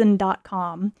from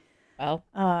Reason.com. Well,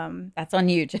 that's on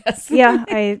you, Jess.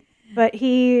 But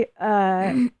he,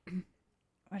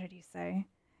 what did he say?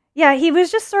 Yeah, he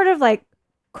was just sort of like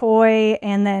coy,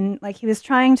 and then like he was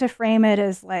trying to frame it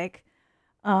as like,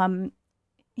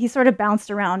 he sort of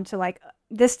bounced around to like,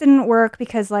 this didn't work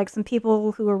because like some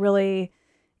people who were really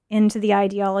into the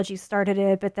ideology started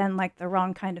it, but then like the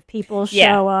wrong kind of people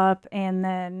show up. And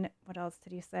then what else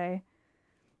did he say?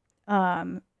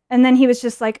 And then he was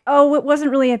just like, oh, it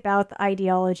wasn't really about the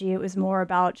ideology. It was more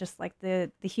about just like the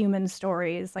human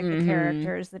stories, like the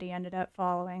characters that he ended up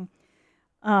following.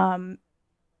 And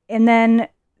then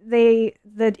the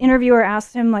interviewer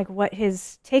asked him like what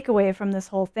his takeaway from this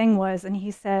whole thing was. And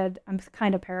he said, I'm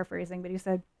kind of paraphrasing, but he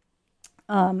said,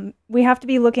 we have to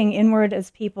be looking inward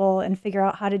as people and figure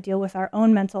out how to deal with our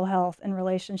own mental health and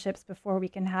relationships before we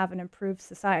can have an improved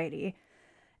society.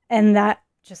 And that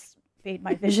just made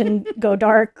my vision go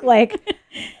dark. Like,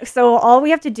 so all we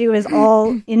have to do is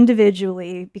all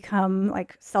individually become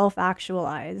like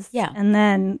self-actualized. Yeah. And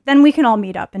then we can all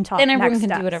meet up and talk. Then everyone next can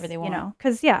steps, do whatever they want. You know,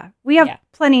 because we have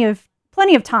plenty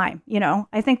of time. You know,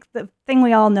 I think the thing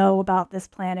we all know about this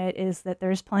planet is that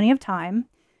there's plenty of time.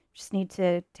 Just need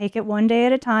to take it one day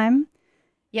at a time.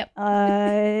 Yep.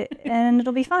 And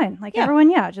it'll be fine. Like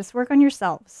everyone, just work on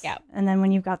yourselves. Yeah. And then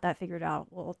when you've got that figured out,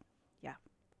 we'll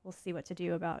see what to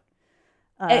do about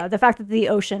the fact that the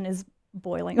ocean is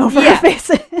boiling over our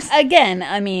faces. Again,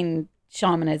 I mean,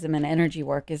 shamanism and energy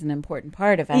work is an important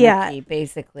part of anarchy,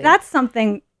 basically. That's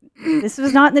something, this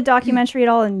was not in the documentary at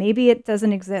all, and maybe it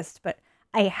doesn't exist, but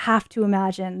I have to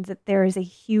imagine that there is a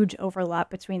huge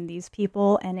overlap between these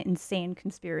people and insane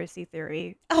conspiracy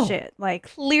theory shit. Like,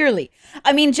 clearly.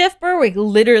 I mean, Jeff Berwick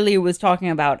literally was talking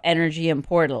about energy and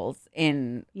portals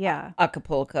in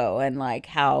Acapulco and like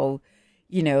how,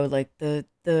 you know, like the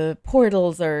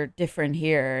portals are different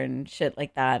here and shit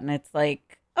like that. And it's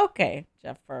like, okay,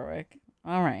 Jeff Berwick.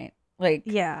 All right. Like,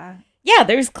 yeah,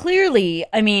 there's clearly,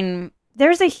 I mean,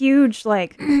 there's a huge,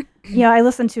 like, I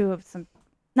listen to some,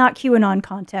 not QAnon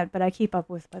content, but I keep up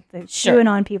with what the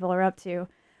QAnon people are up to.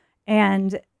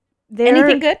 And they're...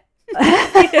 Anything good?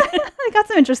 I got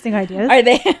some interesting ideas. Are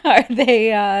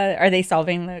they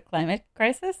solving the climate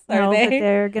crisis? No, but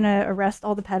they're gonna arrest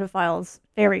all the pedophiles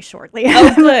very shortly.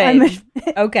 Oh, good.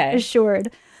 Okay,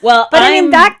 assured. Well, but I mean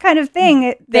that kind of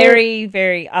thing.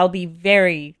 Very. I'll be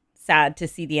very sad to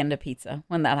see the end of pizza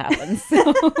when that happens.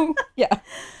 So, yeah.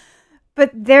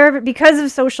 But because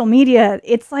of social media,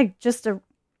 it's like just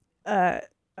a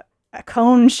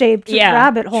cone-shaped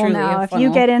rabbit hole now. If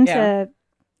you get into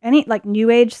any like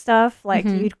new age stuff, like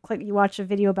you watch a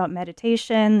video about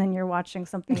meditation, then you're watching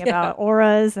something about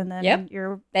auras, and then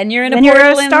you're in a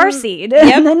starseed,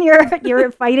 and then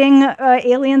you're fighting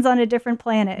aliens on a different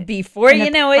planet. Before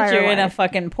you know it, you're in a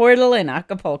fucking portal in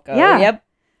Acapulco. Yeah. Yep.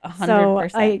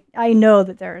 100%. So I know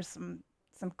that there's some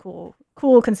cool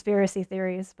conspiracy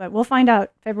theories, but we'll find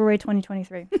out February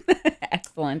 2023.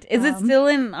 Excellent. Is it still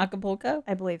in Acapulco?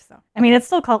 I believe so. I mean, it's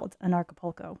still called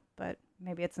Anarchapulco, but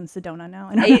maybe it's in Sedona now.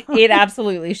 It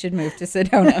absolutely should move to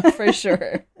Sedona for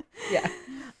sure. Yeah.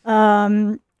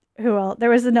 Who else? There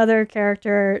was another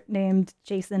character named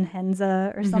Jason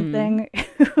Henza or something,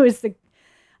 who was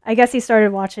I guess he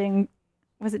started watching,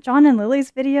 was it John and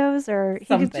Lily's videos, or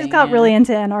he just got really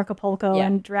into Anarchapulco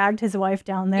and dragged his wife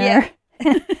down there.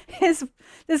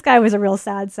 This guy was a real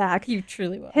sad sack. He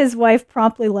truly was. His wife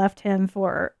promptly left him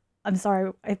for, I'm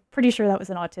sorry, I'm pretty sure that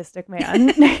was an autistic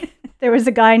man. There was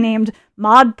a guy named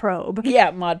Mod Probe.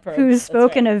 Yeah, Mod Probe. Who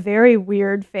spoke in a very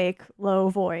weird, fake, low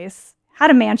voice.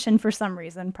 Had a mansion for some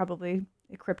reason, probably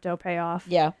a crypto payoff.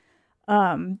 Yeah.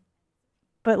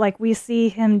 But like we see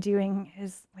him doing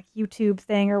his like YouTube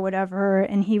thing or whatever,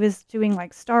 and he was doing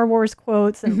like Star Wars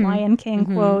quotes and Lion King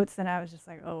quotes, and I was just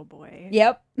like, oh boy.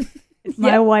 Yep.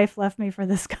 My wife left me for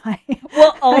this guy.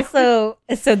 Well, also,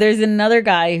 so there's another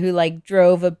guy who like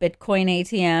drove a Bitcoin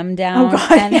ATM down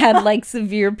and had like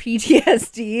severe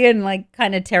PTSD and like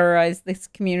kind of terrorized this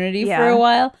community for a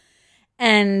while.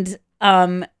 And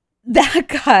that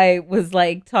guy was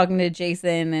like talking to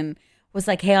Jason and was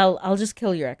like, hey, I'll just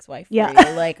kill your ex-wife for you.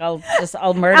 Like, I'll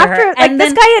murder her. And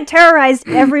this guy had terrorized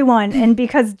everyone. And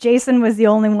because Jason was the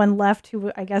only one left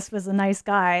who I guess was a nice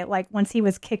guy, like once he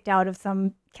was kicked out of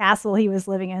some castle he was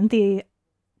living in,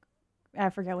 I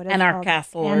forget what it's called.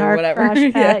 Castle or whatever.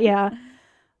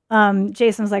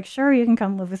 Jason was like, sure, you can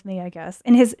come live with me, I guess,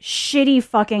 in his shitty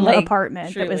fucking Like,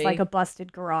 apartment that was truly. like a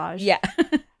busted garage. Yeah.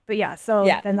 But yeah, so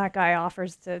Yeah. then that guy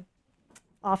offers to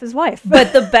off his wife.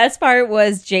 But the best part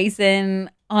was Jason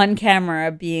on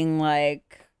camera being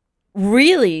like,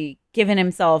 really giving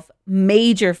himself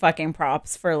major fucking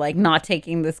props for like not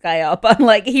taking this guy up on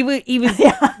like he was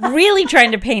really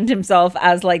trying to paint himself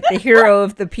as like the hero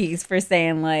of the piece for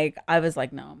saying like, I was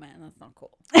like, no man, that's not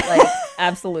cool, like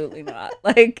absolutely not,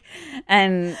 like.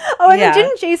 And and then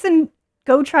didn't Jason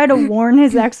go try to warn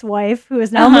his ex-wife, who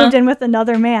has now moved in with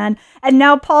another man, and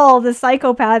now Paul, the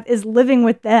psychopath, is living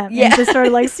with them, and just sort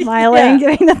of like smiling,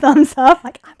 giving the thumbs up,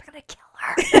 like, I'm gonna kill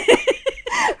her.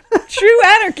 True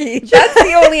anarchy. That's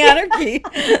the only anarchy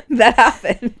that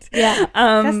happened. Yeah.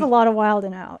 That's a lot of wild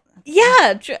and out.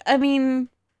 Yeah. I mean,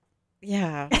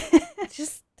 yeah.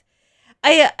 Just,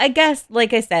 I guess,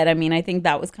 like I said, I mean, I think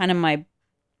that was kind of my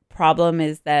problem,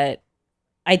 is that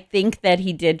I think that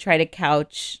he did try to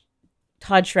couch,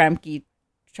 Todd Schrammke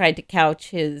tried to couch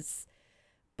his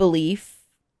belief,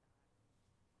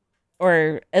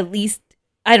 or at least,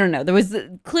 I don't know, there was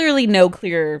clearly no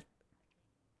clear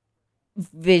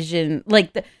vision,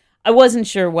 like I wasn't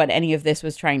sure what any of this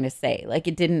was trying to say. Like,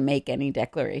 it didn't make any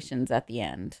declarations at the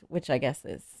end, which I guess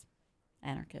is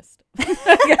anarchist.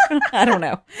 I don't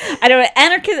know.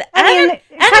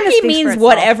 Anarchy means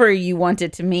whatever you want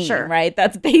it to mean, right?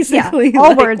 That's basically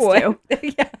all like words do.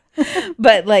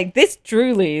 But like this,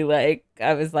 truly, like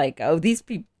I was like, oh, these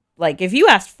people. Like, if you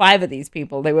asked 5 of these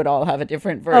people, they would all have a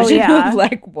different version of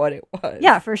like what it was.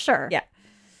 Yeah, for sure. Yeah,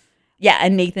 yeah.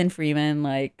 And Nathan Freeman,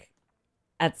 like,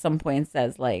 at some point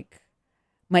says, like,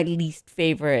 my least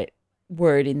favorite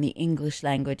word in the English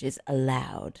language is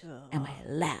allowed. Am I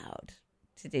allowed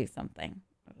to do something?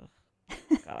 Ugh.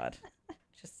 God.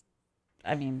 Just,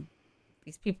 I mean,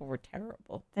 these people were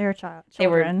terrible. They were children. They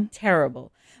were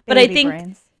terrible. But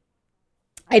Baby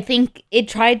I think it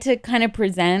tried to kind of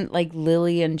present, like,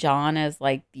 Lily and John as,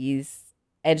 like, these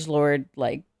edgelord,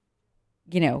 like,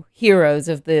 you know, heroes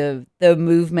of the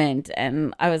movement.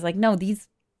 And I was like, no, these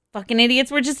fucking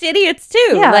idiots were just idiots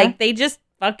too. Yeah. Like, they just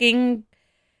fucking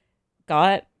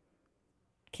got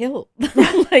killed.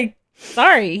 Like,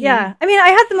 sorry. Yeah. I mean, I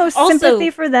had the most sympathy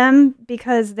for them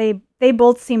because they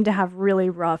both seem to have really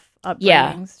rough upbringings.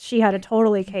 Yeah. She had a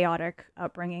totally chaotic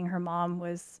upbringing. Her mom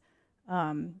was,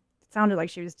 sounded like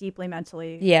she was deeply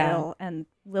mentally ill, and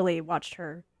Lily watched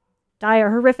her die a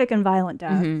horrific and violent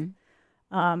death.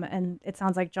 Mm-hmm. And it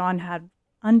sounds like John had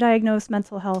undiagnosed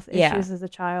mental health issues as a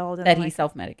child, and that he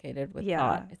self-medicated with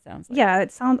pot. It sounds like. Yeah,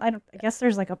 it sounds. I guess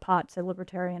there's like a pot to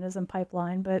libertarianism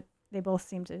pipeline, but they both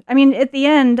seem to. I mean, at the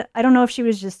end, I don't know if she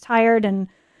was just tired and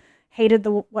hated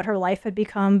what her life had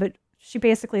become, but she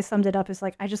basically summed it up as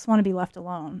like, I just want to be left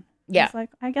alone. Yeah, it's like,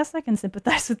 I guess I can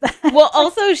sympathize with that. Well,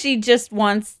 also she just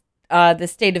wants the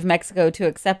state of Mexico to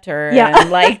accept her.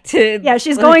 And like to. Yeah,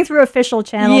 she's going through official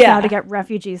channels now to get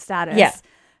refugee status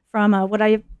from what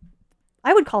I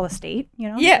would call a state, you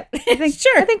know? Yeah, I think,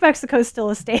 sure. I think Mexico's still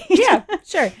a state. Yeah,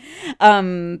 sure.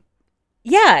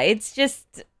 Yeah, it's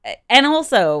just, and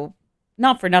also,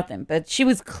 not for nothing, but she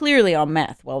was clearly on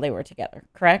meth while they were together,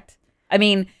 correct? I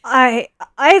mean, I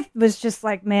was just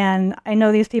like, man, I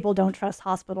know these people don't trust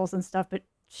hospitals and stuff, but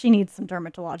she needs some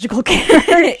dermatological care.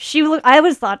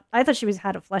 I thought she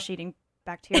had a flesh-eating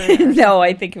bacteria. No,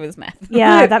 I think it was meth.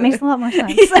 Yeah, that makes a lot more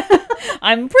sense.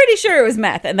 I'm pretty sure it was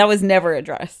meth, and that was never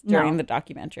addressed during the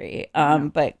documentary.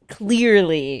 But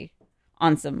clearly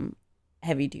on some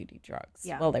heavy-duty drugs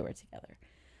while they were together.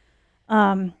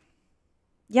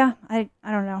 Yeah, I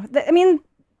don't know. I mean,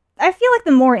 I feel like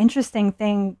the more interesting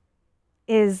thing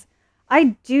is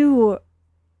I do,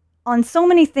 on so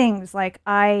many things, like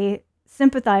I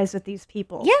sympathize with these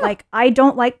people. Yeah. Like, I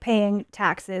don't like paying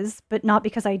taxes, but not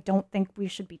because I don't think we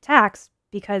should be taxed,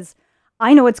 because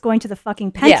I know it's going to the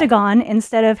fucking Pentagon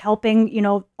instead of helping, you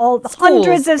know, all the schools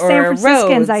hundreds of San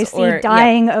Franciscans I see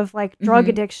dying of like drug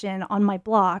Mm-hmm. addiction on my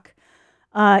block.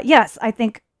 Yes, I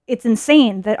think it's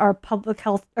insane that our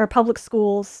public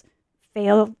schools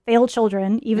fail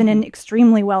children, even in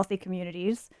extremely wealthy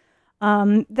communities.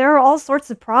 There are all sorts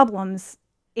of problems,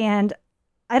 and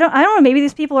I don't know, maybe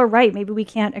these people are right. Maybe we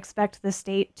can't expect the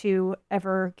state to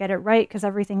ever get it right because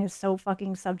everything is so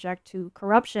fucking subject to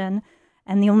corruption,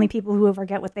 and the only people who ever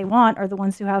get what they want are the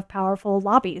ones who have powerful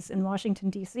lobbies in Washington,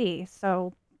 D.C.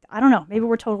 So I don't know. Maybe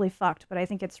we're totally fucked, but I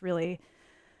think it's really,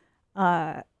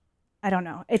 I don't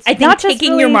know. I think not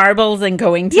taking your marbles and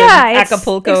going to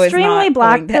Acapulco is extremely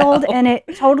black-pilled, and it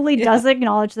totally does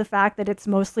acknowledge the fact that it's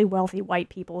mostly wealthy white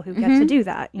people who get to do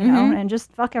that, you know, and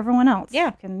just fuck everyone else.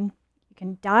 Yeah. You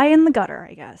can die in the gutter,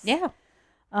 I guess. Yeah.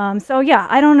 So yeah,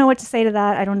 I don't know what to say to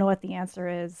that. I don't know what the answer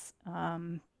is.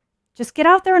 Just get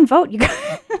out there and vote, you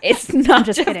guys. It's not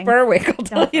just Jeff kidding. Berwick, I'll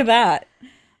tell you that.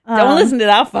 Don't listen to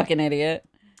that fucking idiot.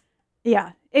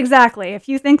 Yeah, exactly. If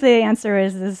you think the answer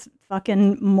is this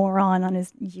fucking moron on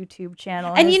his YouTube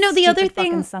channel, And his you know, the other stupid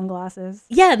thing- fucking sunglasses.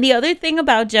 Yeah, the other thing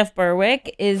about Jeff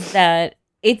Berwick is that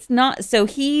it's not, so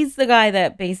he's the guy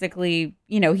that basically,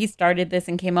 you know, he started this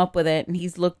and came up with it, and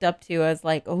he's looked up to as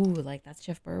like, oh, like that's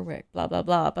Jeff Berwick, blah, blah,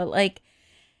 blah. But like,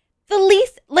 the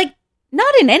least, like,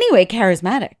 not in any way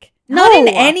charismatic. Not in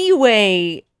No. any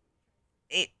way,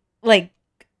 like,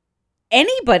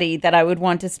 anybody that I would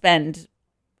want to spend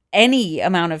any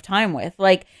amount of time with.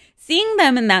 Like, seeing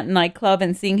them in that nightclub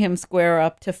and seeing him square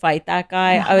up to fight that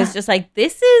guy, I was just like,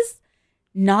 this is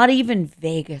not even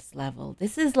Vegas level.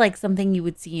 This is like something you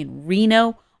would see in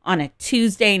Reno on a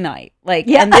Tuesday night. Like,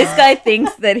 Yeah. and this guy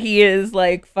thinks that he is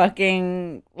like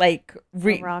fucking like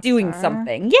rock doing star.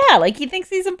 something. Yeah, like he thinks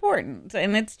he's important.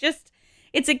 And it's just,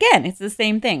 it's again, it's the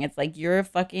same thing. It's like you were a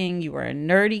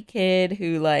nerdy kid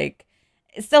who like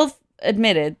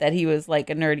self-admitted that he was like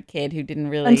a nerdy kid who didn't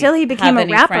really Until he became have a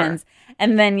any rapper. friends.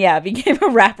 And then became a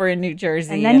rapper in New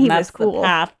Jersey. And then he that's was cool. the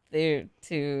path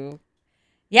to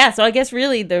yeah, so I guess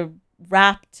really the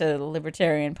rap to the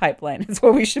libertarian pipeline is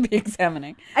what we should be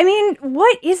examining. I mean,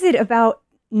 what is it about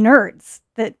nerds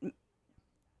that?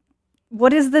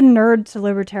 What is the nerd to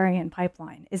libertarian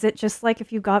pipeline? Is it just like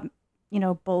if you got,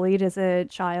 bullied as a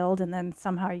child and then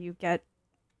somehow you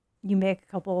make a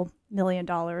couple $1 million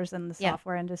in the Yeah.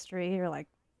 software industry, you're like,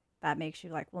 that makes you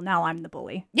like, well, now I'm the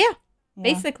bully. Yeah, Yeah.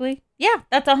 basically. Yeah,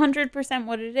 that's 100%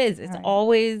 what it is. It's Right.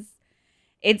 always,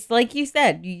 it's like you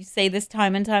said, you say this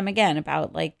time and time again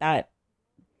about like that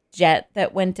jet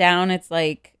that went down. It's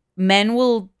like men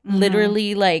will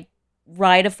literally like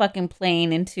ride a fucking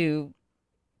plane into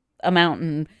a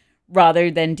mountain rather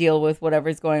than deal with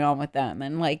whatever's going on with them.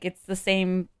 And like, it's the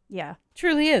same, Yeah.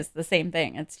 truly is the same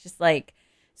thing. It's just like,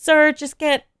 sir, just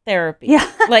get therapy.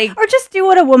 Yeah. Like, Or just do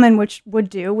what a woman would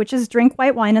do, which is drink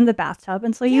white wine in the bathtub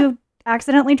until you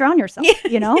accidentally drown yourself.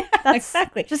 That's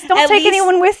exactly. Just don't At take least-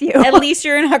 anyone with you. at least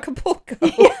you're in Acapulco.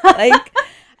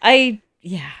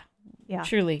 Yeah.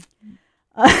 Truly.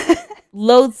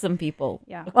 Loathsome people.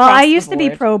 Yeah. Well, across I the used to be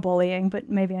board. pro-bullying, but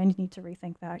maybe I need to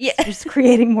rethink that. 'cause Yeah. Just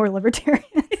creating more libertarians.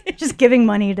 Just giving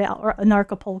money to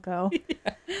Anarchapulco.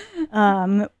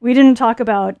 We didn't talk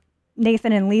about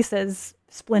Nathan and Lisa's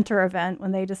Splinter event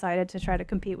when they decided to try to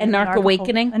compete with Anarch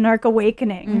Awakening? Anarch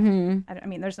Awakening. Mhm. I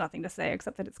mean, there's nothing to say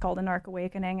except that it's called Anarch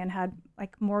Awakening and had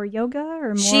like more yoga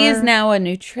or more. She is now a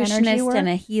energy nutritionist work? and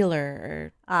a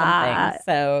healer or something.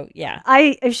 So, yeah.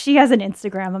 If she has an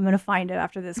Instagram, I'm going to find it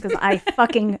after this because I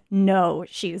fucking know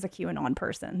she's a QAnon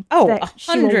person. Oh, That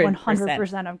she will 100%.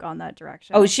 100% have gone that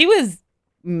direction. Oh, she was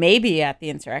maybe at the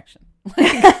insurrection.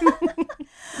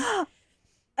 I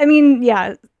mean,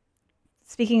 yeah.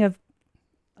 Speaking of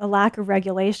a lack of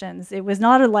regulations, it was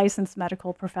not a licensed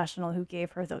medical professional who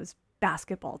gave her those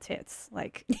basketball tits.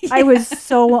 Like, I was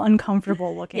so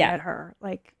uncomfortable looking Yeah. at her.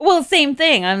 Like, Well, same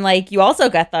thing. I'm like, you also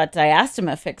got that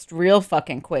diastema fixed real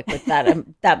fucking quick with that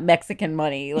that Mexican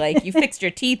money. Like, you fixed your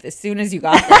teeth as soon as you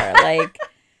got there. Like,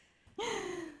 I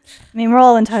mean, we're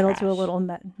all entitled to a Trash.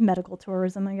 little medical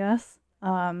tourism, I guess.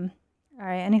 All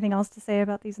right. Anything else to say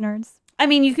about these nerds? I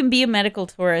mean, you can be a medical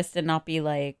tourist and not be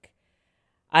like,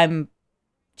 I'm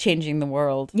changing the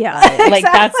world. Yeah, Like,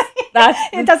 exactly. that's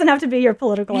It doesn't have to be your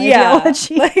political yeah.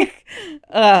 ideology. Like,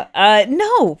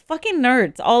 no, fucking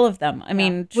nerds, all of them. I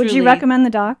mean, Would you truly, recommend the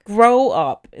doc? grow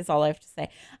up is all I have to say.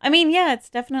 I mean, yeah, it's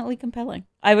definitely compelling.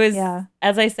 I was, Yeah.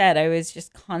 as I said, I was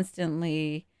just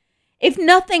constantly, if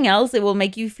nothing else, it will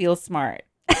make you feel smart.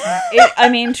 I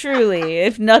mean, truly,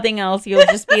 if nothing else, you'll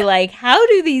just be like, how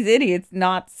do these idiots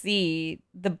not see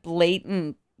the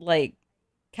blatant, like,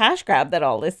 cash grab that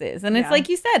all this is? And it's Yeah. like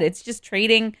you said, it's just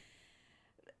trading.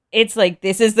 It's like,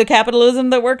 this is the capitalism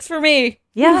that works for me.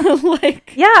 Yeah.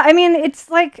 Like, Yeah, I mean, it's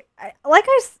like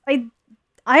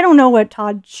I don't know what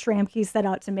Todd Schrammke set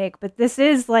out to make, but this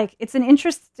is like, it's an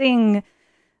interesting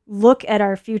look at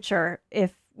our future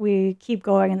if we keep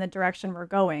going in the direction we're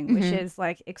going, which is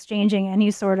like exchanging any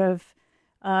sort of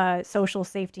social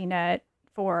safety net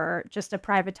for just a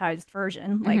privatized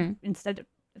version. Like instead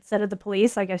of the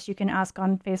police, I guess you can ask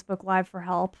on Facebook Live for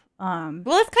help. well,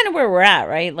 that's kind of where we're at,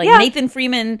 right? Like, Yeah. Nathan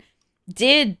Freeman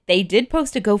did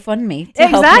post a GoFundMe to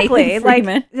help Exactly. Nathan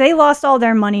Freeman. Like they lost all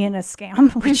their money in a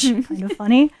scam, which is kind of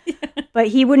funny. But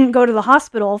he wouldn't go to the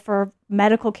hospital for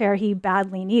medical care he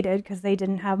badly needed because they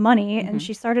didn't have money. And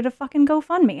she started a fucking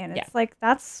GoFundMe. And it's like,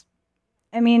 that's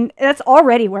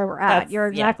already where we're at. That's- You're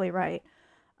exactly right.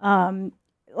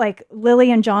 like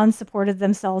Lily and John supported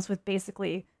themselves with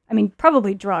basically, I mean,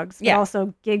 probably drugs, but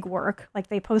also gig work. Like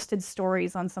they posted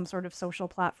stories on some sort of social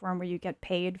platform where you get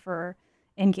paid for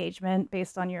engagement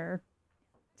based on your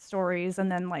stories.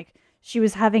 And then like she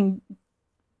was having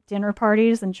dinner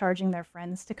parties and charging their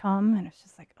friends to come. And it's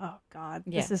just like, oh God,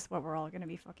 this is what we're all going to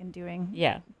be fucking doing.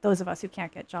 Yeah. Those of us who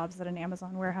can't get jobs at an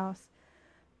Amazon warehouse.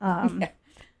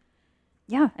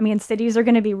 Yeah. I mean, cities are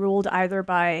going to be ruled either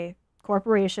by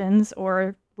corporations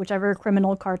or whichever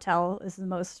criminal cartel is the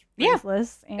most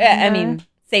ruthless. And, I mean,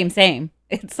 same.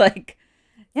 It's like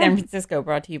San Francisco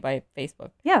brought to you by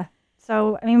Facebook. Yeah.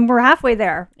 So, I mean, we're halfway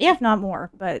there, if not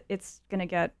more, but it's going to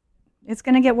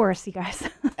get worse, you guys.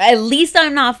 At least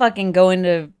I'm not fucking going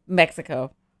to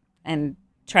Mexico and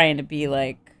trying to be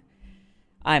like,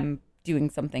 I'm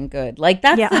doing something good. Like,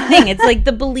 that's the thing. It's like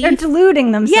the belief. They're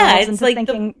deluding themselves into like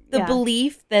thinking. The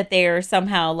belief that they're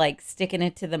somehow like sticking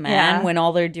it to the man when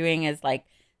all they're doing is like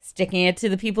sticking it to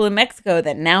the people in Mexico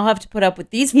that now have to put up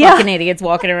with these fucking idiots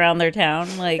walking around their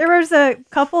town. Like, there was a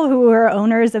couple who were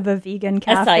owners of a vegan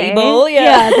cafe. Acai bowl,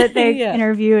 that they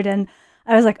interviewed, and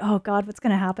I was like, oh God, what's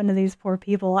going to happen to these poor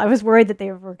people? I was worried that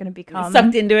they were going to become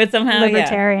sucked into it somehow,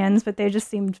 libertarians, but they just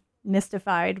seemed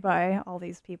mystified by all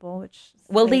these people. Which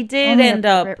they did end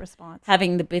up response.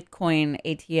 having the Bitcoin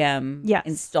ATM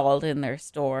installed in their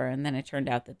store, and then it turned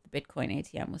out that the Bitcoin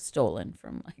ATM was stolen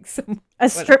from like a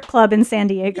strip club in San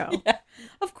Diego. Yeah,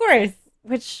 of course.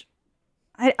 Which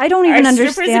I don't even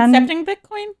understand. Strippers accepting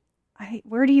Bitcoin?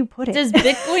 Where do you put it? Does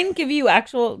Bitcoin give you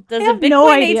actual? Does a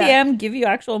Bitcoin ATM give you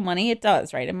actual money? It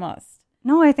does, right? It must.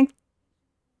 No, I think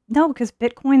no, because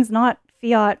Bitcoin's not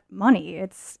fiat money.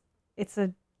 It's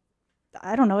a,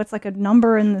 I don't know. It's like a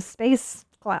number in the space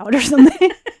cloud or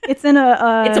something. It's in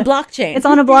a. It's a blockchain. It's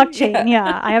on a blockchain.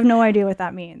 Yeah, I have no idea what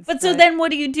that means. But so then,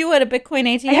 what do you do at a Bitcoin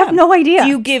ATM? I have no idea. Do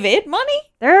you give it money?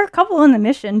 There are a couple in the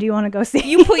mission. Do you want to go see?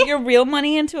 You put your real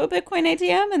money into a Bitcoin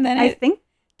ATM, and then I think.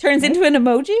 Turns into an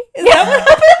emoji? Is that what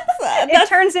happens? It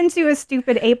turns into a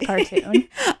stupid ape cartoon.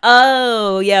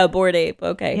 Oh, yeah, Bored Ape.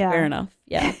 Okay, fair enough.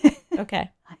 Yeah,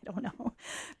 okay. I don't know.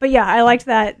 But yeah, I liked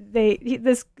that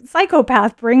this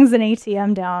psychopath brings an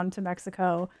ATM down to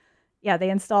Mexico. Yeah, they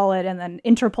install it, and then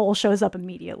Interpol shows up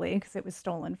immediately because it was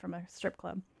stolen from a strip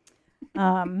club.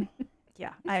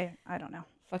 Yeah, I don't know.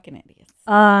 Fucking idiots.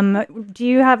 Do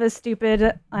you have a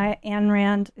stupid Ayn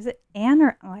Rand? Is it Ann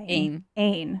or Ayn?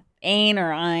 Ayn. Ayn or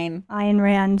Ayn. Ayn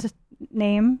Rand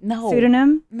name? No.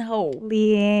 Pseudonym? No.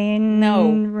 Leanne.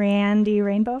 No. Randy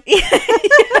Rainbow? Yeah,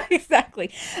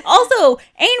 exactly. Also,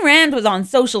 Ayn Rand was on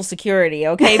Social Security,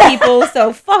 okay, people?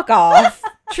 So fuck off.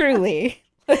 Truly.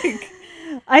 Like,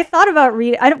 I thought about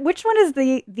reading. Which one is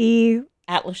the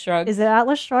Atlas Shrugged? Is it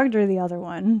Atlas Shrugged or the other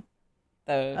one?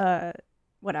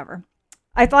 Whatever.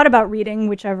 I thought about reading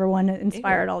whichever one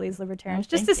inspired all these libertarians,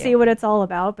 just to see what it's all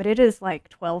about, but it is like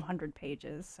 1,200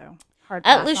 pages, so hard.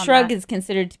 Atlas Shrugged is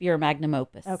considered to be your magnum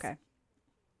opus. Okay.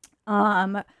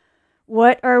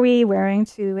 What are we wearing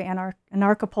to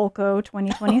Anarchapulco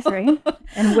 2023?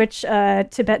 And which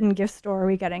Tibetan gift store are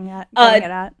we getting it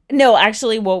at? No,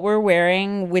 actually, what we're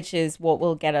wearing, which is what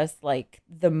will get us like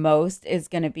the most, is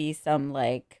going to be some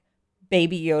like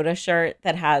Baby Yoda shirt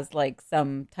that has like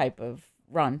some type of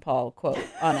Ron Paul quote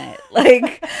on it,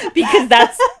 like, because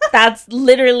that's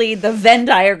literally the Venn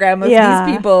diagram of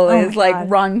these people is like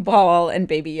Ron Paul and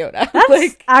Baby Yoda. That's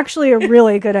like, actually a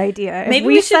really good idea. Maybe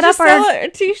we should set up our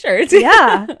t-shirts.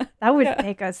 Yeah, that would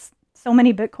make us so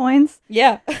many bitcoins.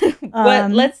 Yeah.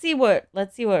 But let's see what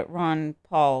Ron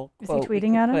Paul quote is he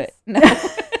tweeting at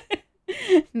us?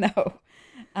 No.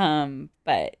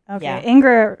 But okay.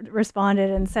 Ingra responded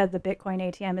and said the Bitcoin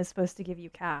ATM is supposed to give you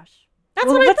cash. That's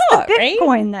what I thought, the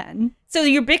Bitcoin, right? Then. So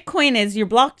your Bitcoin is your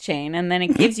blockchain, and then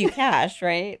it gives you cash,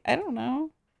 right? I don't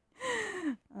know.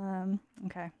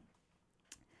 Okay.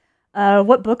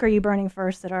 What book are you burning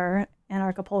first at our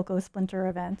Anarchapulco Splinter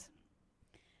event?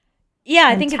 Yeah,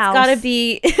 I think it's got to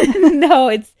be. No,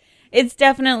 it's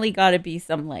definitely got to be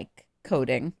some like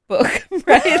coding book,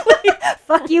 right? Like,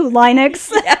 fuck you,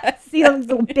 Linux. Yeah, see the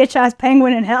little bitch ass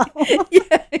penguin in hell.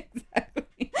 Yeah,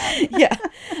 exactly. Yeah.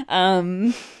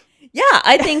 Yeah,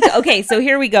 I think, okay, so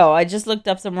here we go. I just looked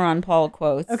up some Ron Paul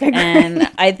quotes. Okay, great.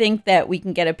 And I think that we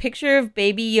can get a picture of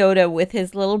Baby Yoda with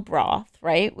his little broth,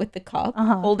 right? With the cup,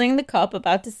 holding the cup,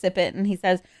 about to sip it. And he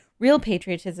says, real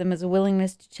patriotism is a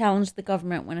willingness to challenge the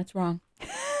government when it's wrong.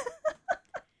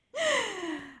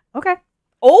 Okay.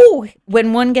 Oh,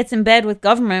 when one gets in bed with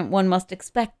government, one must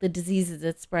expect the diseases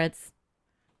it spreads.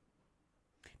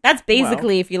 That's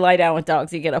basically if you lie down with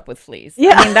dogs, you get up with fleas.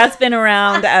 Yeah. I mean, that's been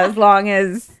around as long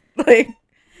as... Like,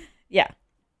 yeah.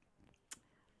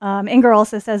 Inger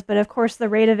also says, but of course the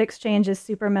rate of exchange is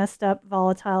super messed up,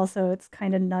 volatile, so it's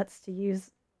kind of nuts to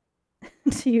use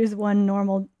one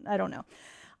normal. I don't know.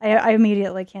 I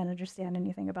immediately can't understand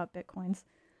anything about Bitcoins.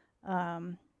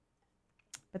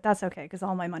 But that's okay because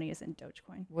all my money is in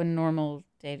Dogecoin. One normal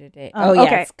day-to-day.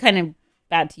 Okay. It's kind of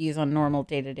bad to use on normal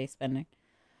day-to-day spending.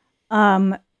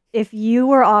 If you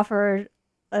were offered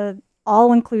a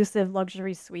all-inclusive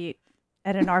luxury suite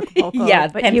at an Acapulco,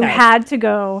 but you had to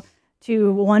go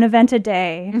to one event a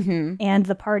day and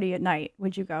the party at night,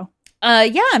 would you go?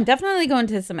 Yeah, I'm definitely going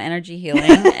to some energy healing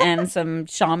and some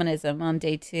shamanism on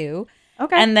day 2.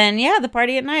 Okay. And then, the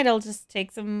party at night, I'll just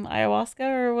take some ayahuasca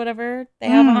or whatever they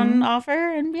have on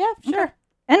offer. And sure. Okay.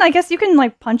 And I guess you can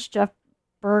like punch Jeff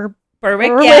Berwick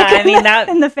that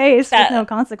in the face with no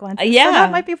consequences. Yeah. So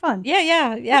that might be fun.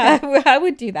 Yeah. Okay. I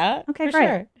would do that. Okay, for great.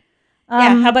 Sure.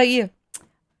 How about you?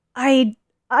 I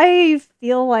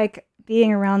feel like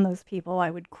being around those people,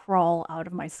 I would crawl out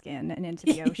of my skin and into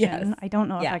the ocean. Yes. I don't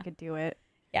know if I could do it.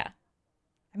 Yeah.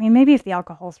 I mean, maybe if the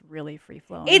alcohol's really free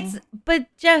flowing. But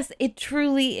Jess, it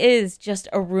truly is just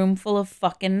a room full of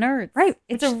fucking nerds. Right.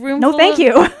 It's a room full of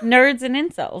nerds and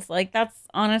incels. Like, that's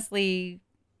honestly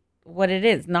what it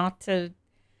is. Not to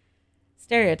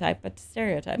stereotype, but to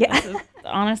stereotype. Yeah. That's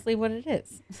honestly what it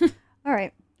is. All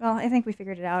right. Well, I think we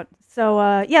figured it out. So,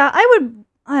 I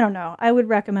don't know. I would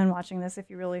recommend watching this if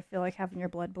you really feel like having your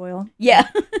blood boil. Yeah.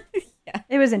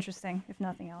 It was interesting, if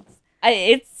nothing else.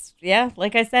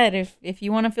 Like I said, if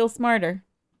you want to feel smarter,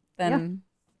 then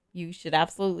you should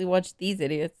absolutely watch these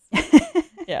idiots.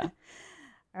 Yeah.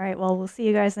 All right. Well, we'll see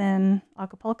you guys in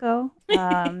Acapulco.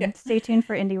 Stay tuned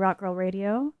for Indie Rock Girl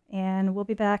Radio, and we'll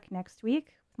be back next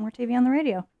week with more TV on the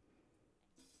radio.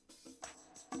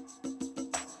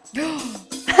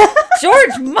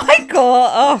 George Michael!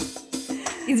 Oh,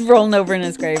 he's rolling over in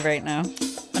his grave right now.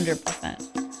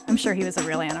 100%. I'm sure he was a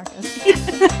real anarchist.